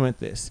to implement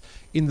this.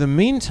 In the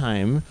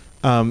meantime,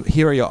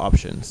 here are your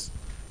options.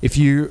 If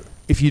you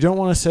don't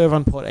want to serve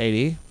on port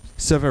 80,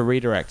 serve a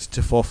redirect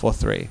to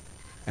 443.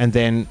 And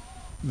then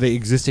the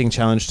existing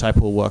challenge type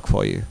will work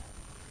for you.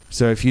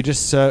 So if you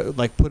just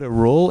put a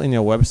rule in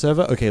your web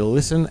server, okay,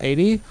 listen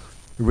 80,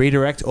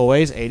 redirect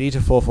always 80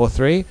 to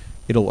 443,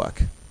 it'll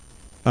work.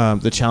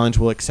 The challenge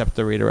will accept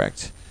the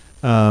redirect.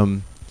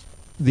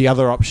 The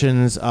other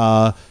options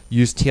are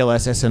use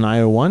TLS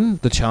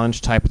SNI01, the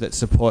challenge type that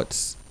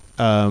supports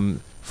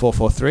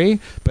 443,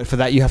 but for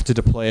that you have to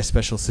deploy a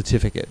special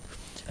certificate.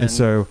 And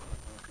so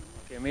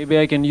maybe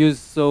I can use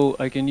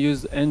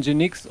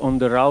Nginx on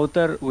the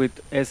router with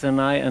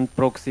SNI and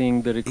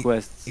proxying the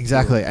requests.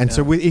 Exactly. And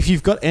so if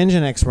you've got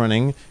Nginx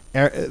running,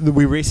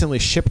 we recently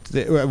shipped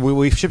it.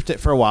 We've shipped it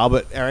for a while,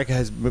 but Erica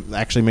has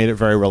actually made it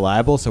very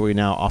reliable, so we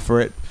now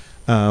offer it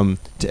to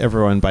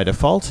everyone by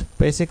default,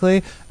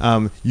 basically.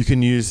 You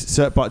can use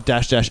certbot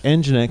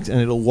 --nginx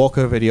and it'll walk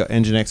over to your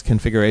Nginx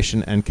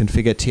configuration and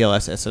configure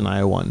TLS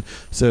SNI01.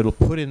 So it'll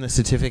put in the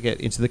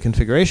certificate into the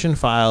configuration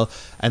file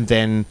and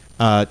then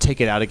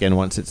take it out again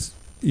once it's,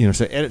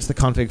 so edits the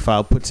config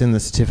file, puts in the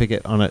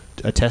certificate on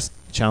a test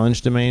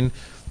challenge domain,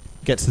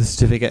 gets the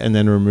certificate and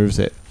then removes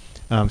it.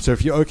 So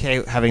if you're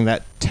okay having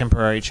that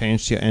temporary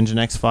change to your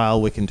Nginx file,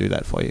 we can do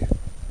that for you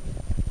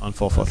on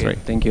 443. Okay,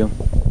 thank you.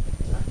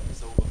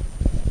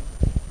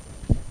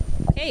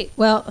 Okay,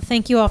 well,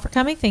 thank you all for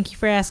coming. Thank you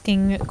for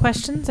asking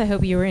questions. I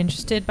hope you were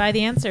interested by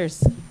the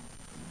answers.